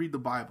times we read the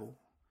Bible.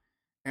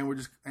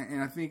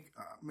 And I think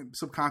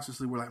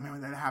subconsciously we're like,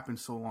 man, that happened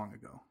so long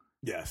ago.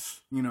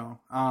 Yes.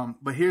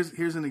 But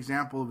here's an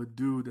example of a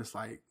dude that's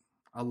like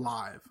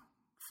alive,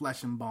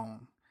 flesh and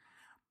bone,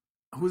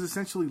 who's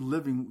essentially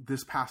living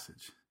this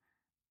passage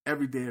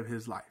every day of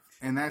his life.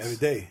 And that's every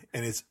day.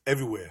 And it's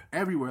everywhere.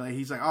 Everywhere. Like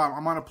he's like, oh,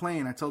 I'm on a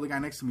plane. I tell the guy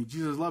next to me,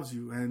 Jesus loves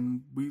you.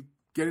 And we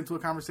get into a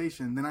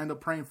conversation. Then I end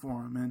up praying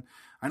for him. And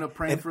I end up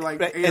praying for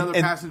like eight other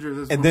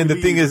passengers. And then the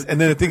thing is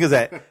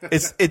that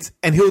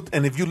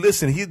and if you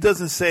listen, he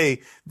doesn't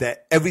say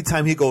that every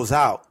time he goes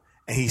out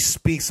and he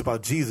speaks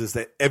about Jesus,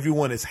 that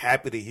everyone is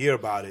happy to hear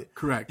about it.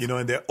 Correct.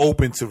 And they're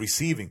open to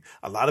receiving.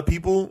 A lot of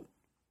people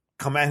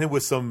come at him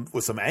with some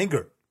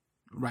anger.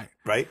 Right.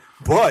 Right.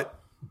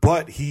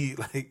 But he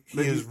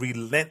is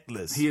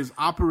relentless. He is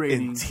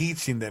operating in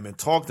teaching them and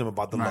talking to them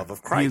about the love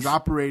of Christ. He is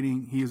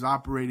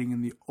operating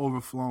in the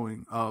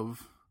overflowing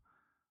of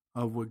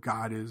what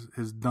God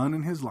has done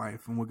in his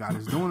life and what God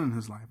is doing in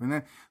his life. And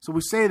then so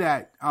we say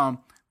that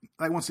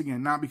like once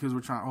again, not because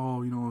we're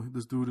trying,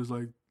 this dude is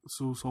like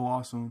so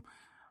awesome,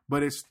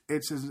 but it's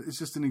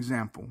just an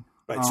example.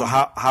 Right. So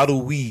how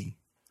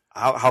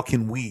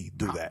can we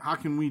do that? How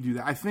can we do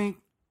that? I think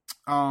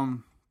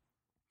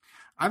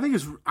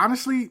it's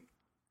honestly,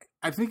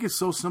 I think it's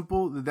so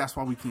simple that's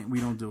why we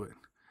don't do it.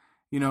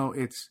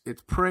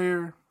 It's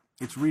prayer,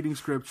 it's reading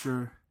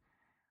scripture,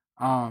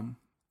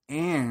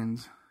 and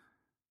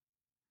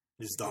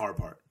it's the hard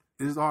part.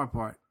 It is the hard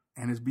part,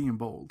 and it's being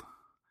bold.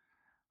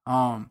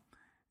 Pray.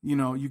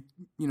 I'm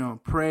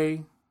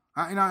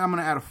going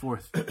to add a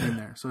fourth in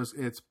there. So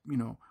it's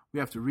we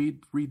have to read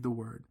the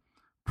word,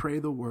 pray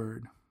the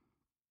word,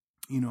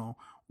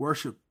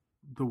 worship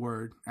the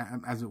word,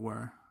 as it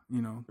were.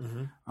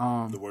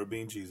 The word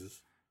being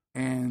Jesus.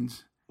 And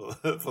for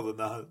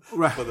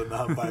the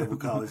non-Bible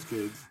college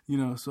kids,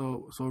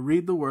 so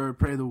read the word,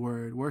 pray the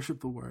word,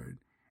 worship the word,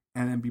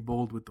 and then be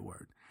bold with the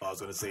word. I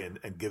was going to say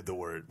and give the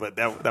word, but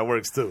that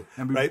works too,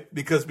 right?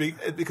 Because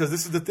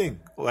this is the thing,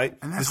 right?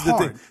 And that's this is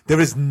hard. The thing.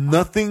 There is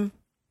nothing.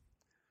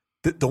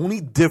 The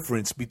only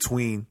difference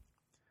between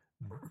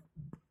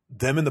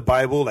them in the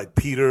Bible, like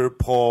Peter,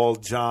 Paul,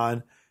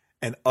 John,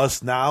 and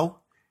us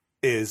now,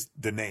 is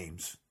the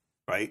names,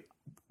 right?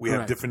 We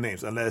have different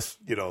names, unless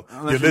you're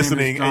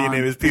listening and your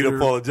name is Peter,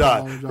 Paul, and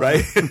John,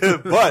 right?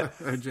 but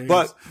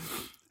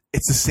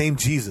it's the same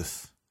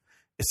Jesus,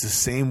 it's the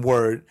same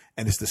word,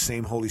 and it's the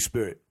same Holy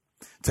Spirit.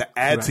 To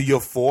add to your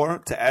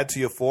four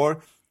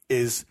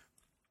is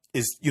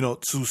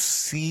to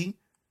see,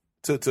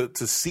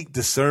 to seek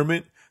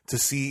discernment, to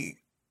see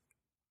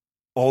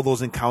all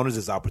those encounters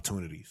as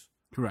opportunities.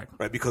 Correct.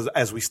 Right, because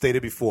as we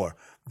stated before,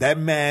 that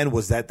man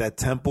was at that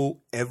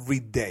temple every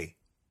day,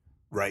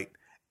 right?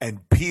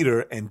 And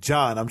Peter and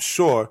John, I'm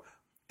sure,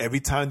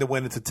 every time they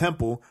went into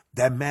temple,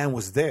 that man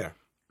was there.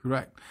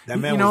 Correct. That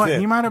man was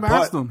there. He might have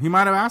asked them. He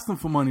might have asked them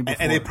for money before.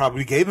 And they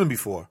probably gave him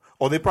before.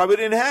 Or they probably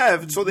didn't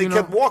have, so they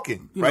kept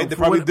walking. Right? They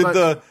probably did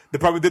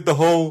the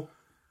whole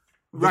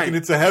looking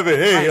into heaven.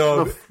 Hey,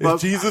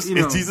 is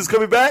Jesus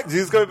coming back?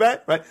 Jesus coming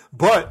back? Right?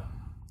 But,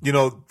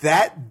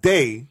 that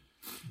day,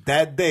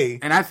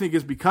 and I think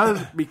it's because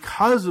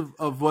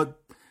of what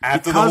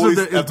after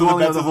the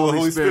indwelling of the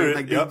Holy Spirit.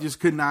 Like yep. They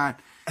just could not.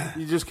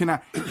 You just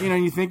cannot.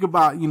 You think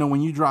about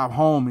when you drive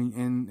home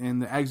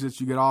and the exits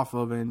you get off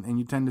of, and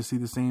you tend to see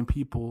the same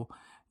people,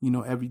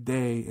 every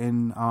day,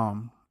 and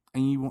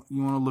you want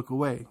to look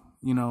away,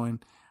 so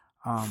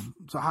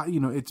how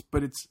it's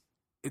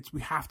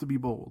we have to be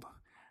bold,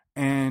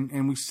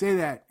 and we say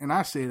that, and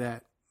I say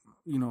that,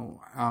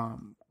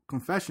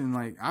 confession,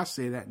 like I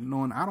say that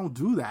knowing I don't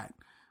do that,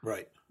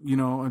 right,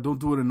 and don't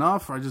do it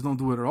enough, or I just don't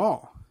do it at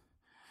all,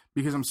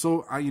 because I'm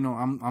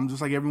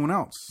just like everyone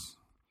else.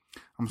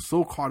 I'm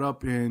so caught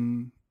up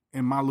in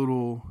my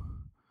little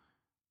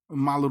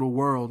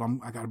world.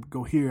 I gotta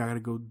go here. I gotta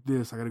go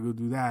this. I gotta go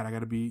do that. I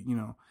gotta be,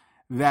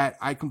 that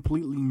I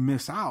completely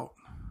miss out.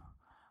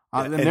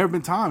 And there have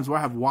been times where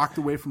I have walked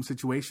away from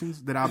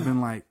situations that I've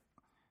been like,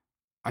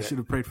 I should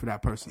have prayed for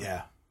that person.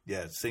 Yeah.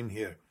 Same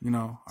here.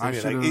 I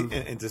should have.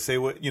 And to say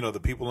what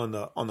the people on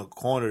the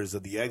corners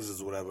of the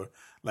exits or whatever.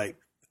 Like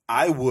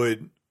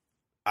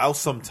I'll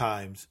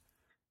sometimes.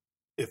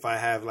 if I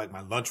have like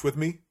my lunch with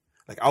me,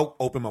 like I'll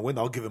open my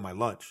window, I'll give him my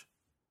lunch.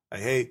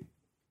 Like, hey,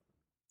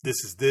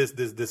 this is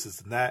this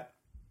is that.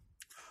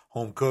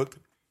 Home cooked.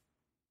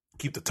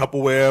 Keep the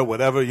Tupperware,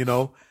 whatever, you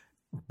know.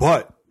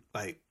 But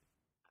like,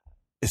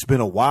 it's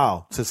been a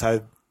while since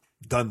I've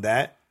done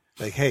that.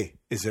 Like, hey,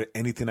 is there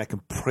anything I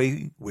can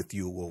pray with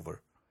you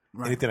over?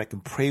 Right. Anything I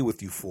can pray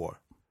with you for?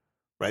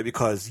 Right?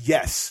 Because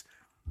yes,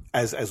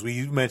 as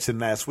we mentioned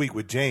last week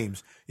with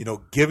James, you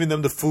know, giving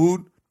them the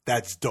food,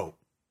 that's dope.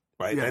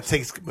 Right? Yes.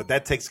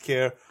 That takes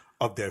care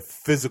of their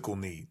physical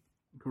need.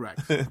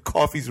 Correct.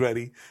 Coffee's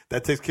ready.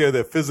 That takes care of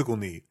their physical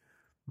need.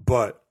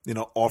 But, you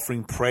know,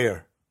 offering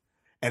prayer.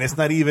 And it's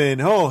not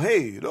even, oh,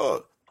 hey,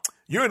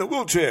 you're in a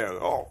wheelchair.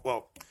 Oh,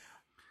 well,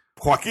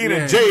 Joaquin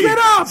and Jay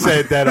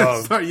said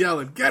that. Start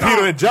yelling, get Peter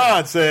up. and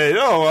John said,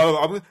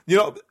 you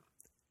know,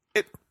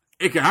 it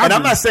can happen. And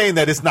I'm not saying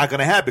that it's not going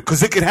to happen,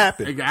 because it could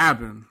happen. It can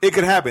happen. It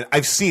could happen.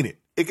 I've seen it.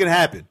 It can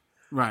happen.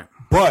 Right.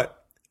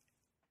 But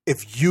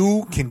if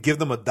you can give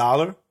them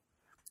 $1,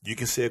 you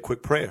can say a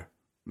quick prayer.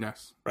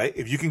 Yes. Right?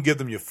 If you can give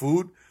them your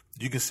food,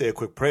 you can say a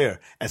quick prayer.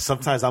 And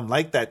sometimes I'm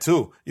like that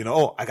too. You know,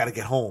 oh, I got to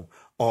get home,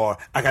 or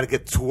I got to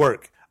get to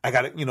work. I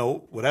got to, you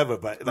know, whatever.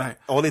 But right.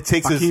 All it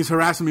takes He's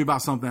harassing me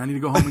about something. I need to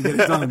go home and get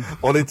it done.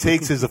 All it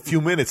takes is a few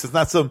minutes. It's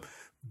not some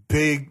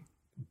big,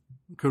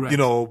 correct, you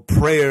know,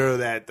 prayer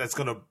that's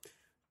going to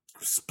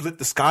split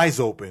the skies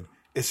open.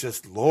 It's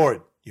just,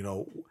 Lord, you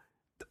know,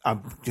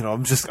 I'm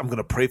going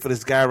to pray for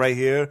this guy right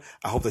here.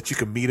 I hope that you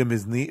can meet him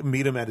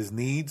at his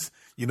needs,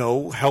 you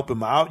know, help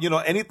him out, you know,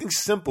 anything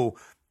simple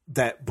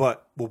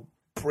but will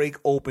break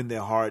open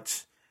their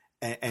hearts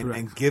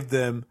and give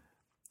them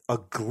a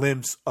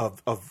glimpse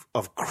of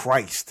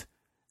Christ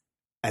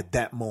at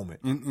that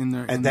moment.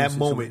 At that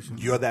moment,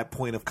 you're that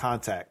point of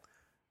contact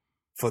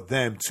for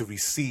them to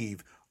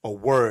receive a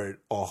word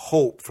or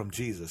hope from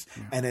Jesus.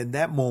 Yeah. And in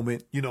that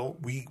moment, you know,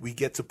 we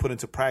get to put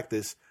into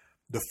practice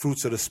the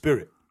fruits of the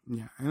Spirit.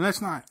 Yeah. And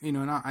let's not, you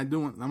know, and I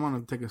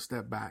want to take a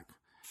step back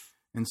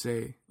and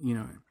say, you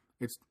know,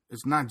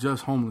 it's not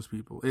just homeless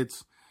people.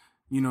 It's,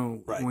 you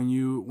know, right. when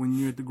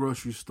you're at the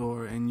grocery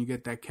store and you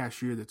get that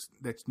cashier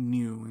that's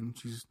new and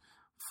she's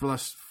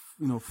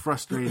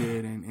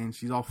frustrated and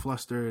she's all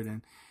flustered,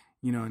 and,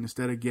 you know, and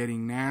instead of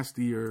getting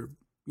nasty or,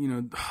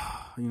 I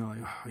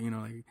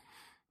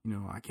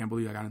can't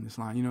believe I got in this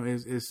line, you know,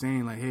 is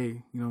saying like,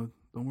 hey, you know,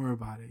 don't worry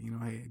about it. You know,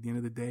 hey, at the end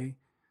of the day,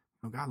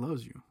 you know, God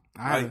loves you.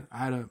 I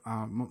had a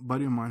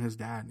buddy of mine, his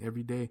dad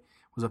every day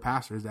was a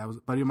pastor.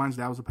 Buddy of mine's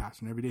dad was a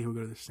pastor, and every day he would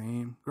go to the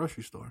same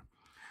grocery store.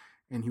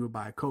 And he would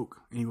buy a Coke,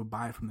 and he would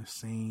buy it from the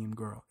same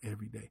girl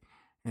every day.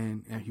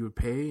 And he would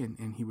pay,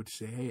 and he would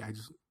say, hey, I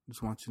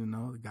just want you to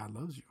know that God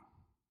loves you.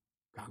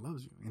 God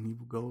loves you. And he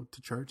would go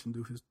to church and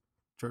do his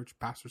church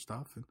pastor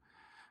stuff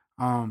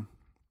and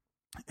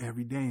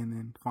every day. And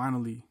then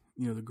finally,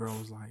 you know, the girl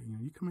was like, you know,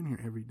 you come in here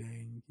every day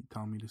and you keep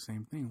telling me the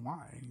same thing.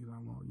 Why? He's like,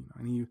 well, you know,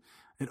 and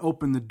it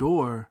opened the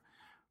door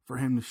for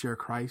him to share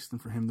Christ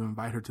and for him to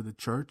invite her to the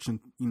church,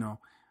 and, you know,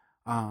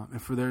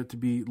 and for there to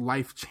be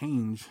life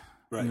change.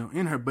 Right. You know,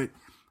 in her. But,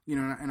 you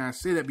know, and I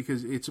say that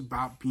because it's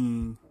about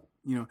being,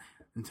 you know,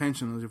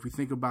 intentional. If we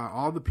think about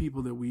all the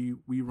people that we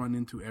run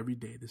into every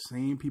day, the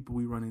same people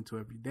we run into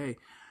every day,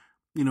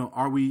 you know,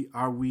 are we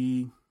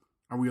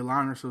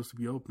allowing ourselves to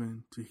be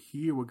open to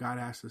hear what God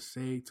has to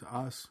say to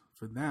us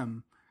for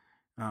them,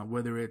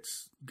 whether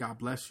it's God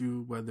bless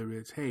you, whether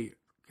it's, hey,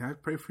 can I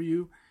pray for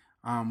you?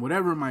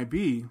 Whatever it might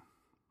be.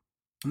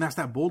 And that's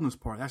that boldness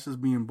part. That's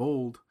just being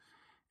bold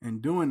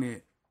and doing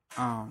it.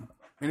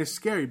 And it's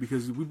scary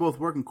because we both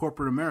work in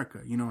corporate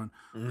America, you know,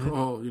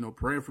 and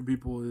praying for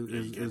people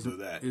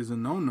is a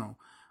no-no.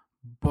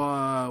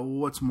 But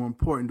what's more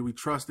important? Do we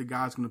trust that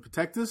God's going to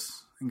protect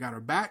us and got our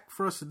back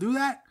for us to do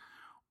that?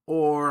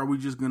 Or are we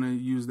just going to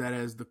use that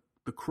as the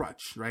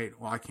crutch, right?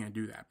 Well, I can't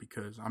do that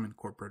because I'm in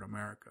corporate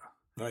America.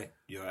 Right.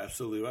 You're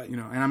absolutely right. You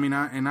know, and I mean,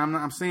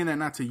 I'm saying that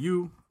not to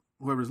you,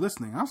 whoever's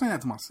listening. I'm saying that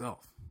to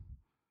myself.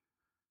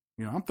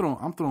 You know,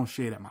 I'm throwing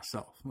shade at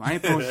myself. I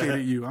ain't throwing shade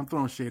at you. I'm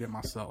throwing shade at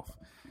myself.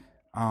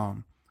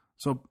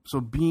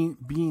 So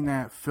being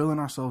that, filling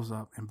ourselves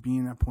up and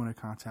being that point of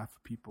contact for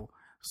people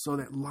so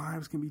that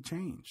lives can be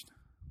changed.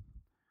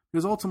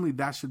 Because ultimately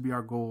that should be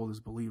our goal as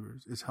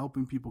believers, is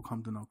helping people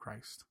come to know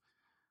Christ.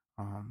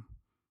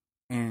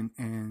 And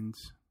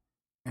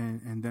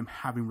them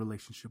having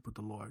relationship with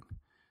the Lord,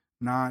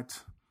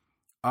 not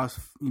us,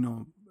 you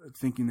know,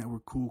 thinking that we're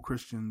cool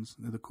Christians,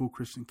 the cool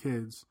Christian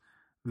kids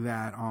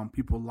that,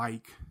 people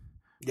like.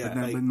 Yeah,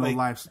 but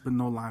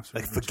no lives.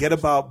 Like, forget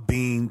about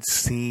being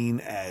seen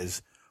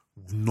as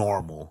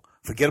normal.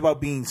 Forget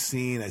about being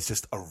seen as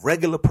just a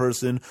regular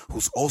person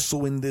who's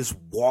also in this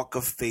walk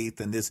of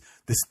faith and this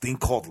thing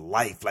called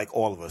life, like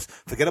all of us.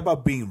 Forget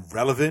about being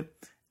relevant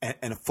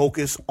and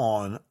focus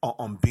on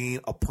being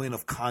a point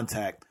of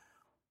contact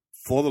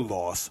for the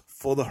lost,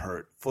 for the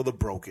hurt, for the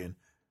broken,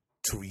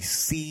 to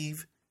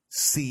receive,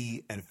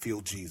 see, and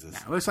feel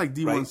Jesus. Yeah, it's like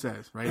D1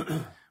 says, right?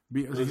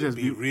 Be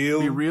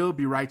real,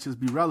 be righteous,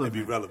 be relevant.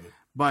 And be relevant.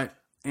 But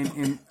and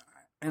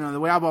you know,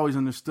 the way I've always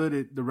understood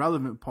it, the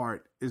relevant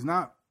part is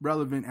not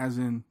relevant as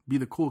in be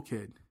the cool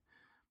kid,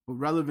 but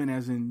relevant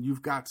as in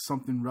you've got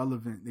something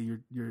relevant that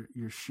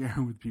you're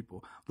sharing with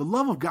people. The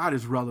love of God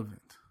is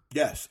relevant.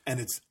 Yes, and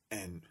it's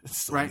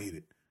so right?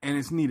 needed. And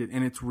it's needed,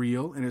 and it's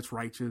real, and it's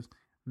righteous.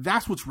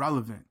 That's what's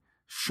relevant.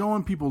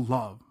 Showing people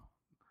love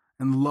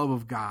and the love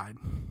of God.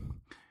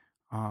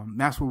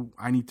 That's what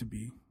I need to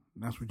be.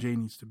 That's what Jay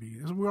needs to be.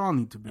 That's what we all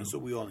need to be. That's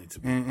what we all need to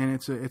be. And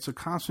it's a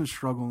constant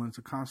struggle, and it's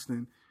a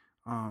constant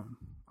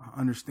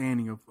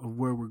understanding of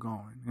where we're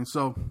going. And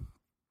so,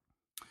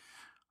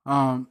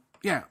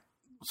 yeah.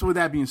 So with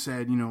that being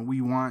said,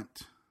 we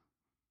want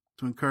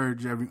to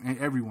encourage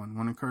everyone.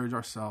 Want to encourage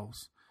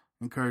ourselves.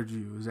 Encourage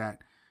you is that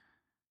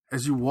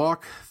as you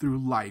walk through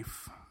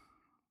life,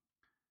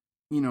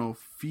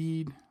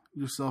 feed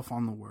yourself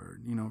on the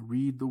word.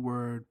 Read the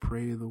word,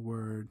 pray the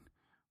word,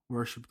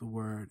 worship the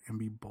word, and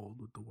be bold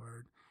with the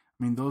word.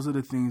 I mean, those are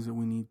the things that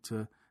we need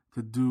to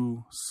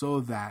do so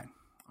that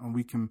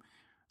we can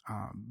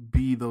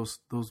be those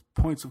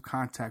points of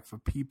contact for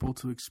people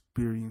to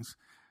experience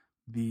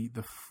the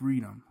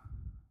freedom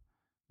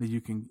that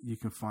you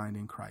can find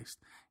in Christ.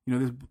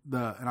 And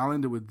I'll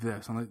end it with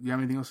this. You have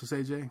anything else to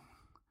say, Jay?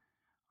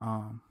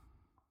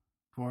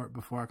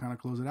 Before I kind of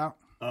close it out.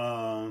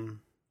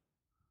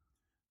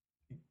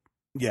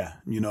 Yeah,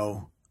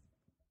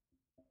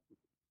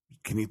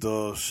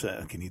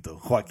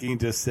 Joaquin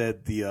just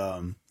said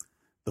the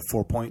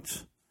 4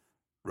 points,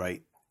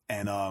 right?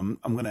 And I'm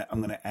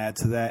gonna add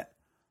to that.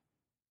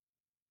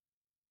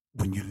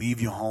 When you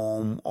leave your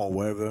home or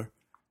wherever,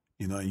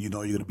 you're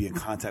gonna be in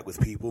contact with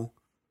people,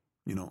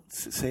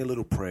 say a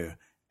little prayer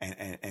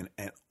and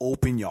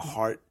open your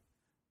heart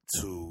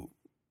to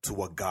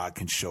what God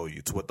can show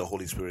you, to what the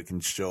Holy Spirit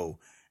can show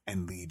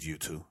and lead you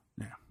to.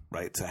 Yeah.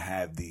 Right? To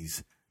have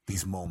these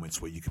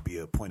moments where you could be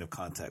a point of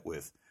contact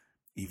with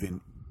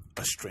even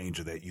a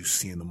stranger that you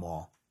see in the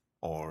mall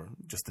or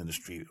just in the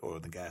street or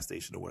the gas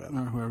station or whatever.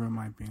 Or whoever it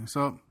might be.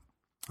 So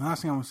the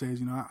last thing I want to say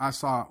is, I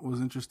saw what was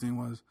interesting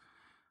was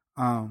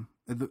I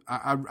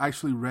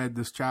actually read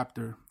this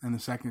chapter and the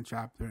second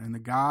chapter, and the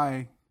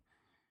guy,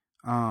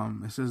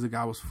 it says the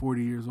guy was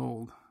 40 years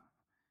old,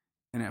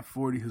 and at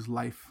 40 his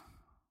life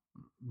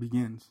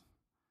begins,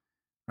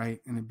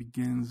 right? And it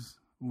begins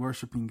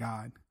worshiping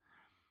God.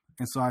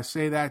 And so I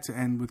say that to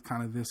end with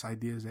kind of this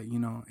idea is that,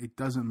 it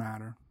doesn't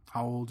matter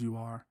how old you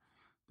are.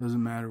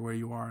 Doesn't matter where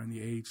you are in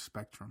the age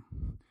spectrum.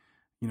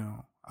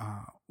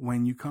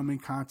 When you come in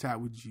contact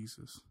with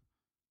Jesus,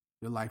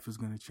 your life is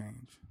going to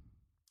change.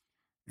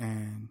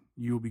 And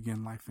you'll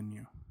begin life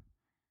anew.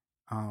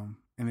 And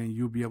then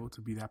you'll be able to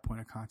be that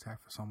point of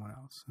contact for someone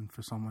else and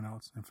for someone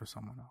else and for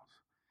someone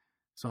else.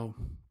 So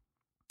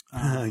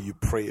you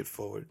pray it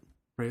forward.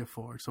 Pray it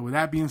forward. So with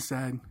that being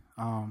said,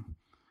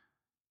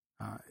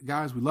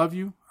 guys, we love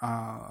you.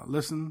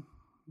 Listen,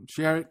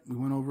 share it. We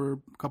went over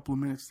a couple of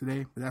minutes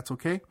today, but that's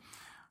okay.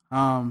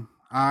 So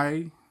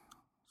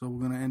we're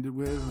going to end it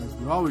with, as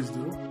we always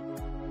do,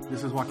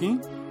 this is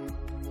Joaquin.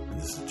 And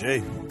this is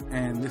Jay.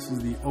 And this is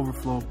the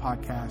Overflow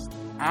Podcast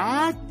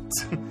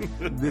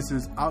this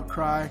is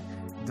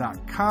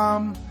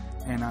outcry.com,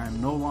 and I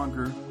am no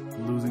longer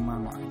losing my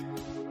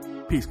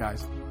mind. Peace,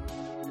 guys.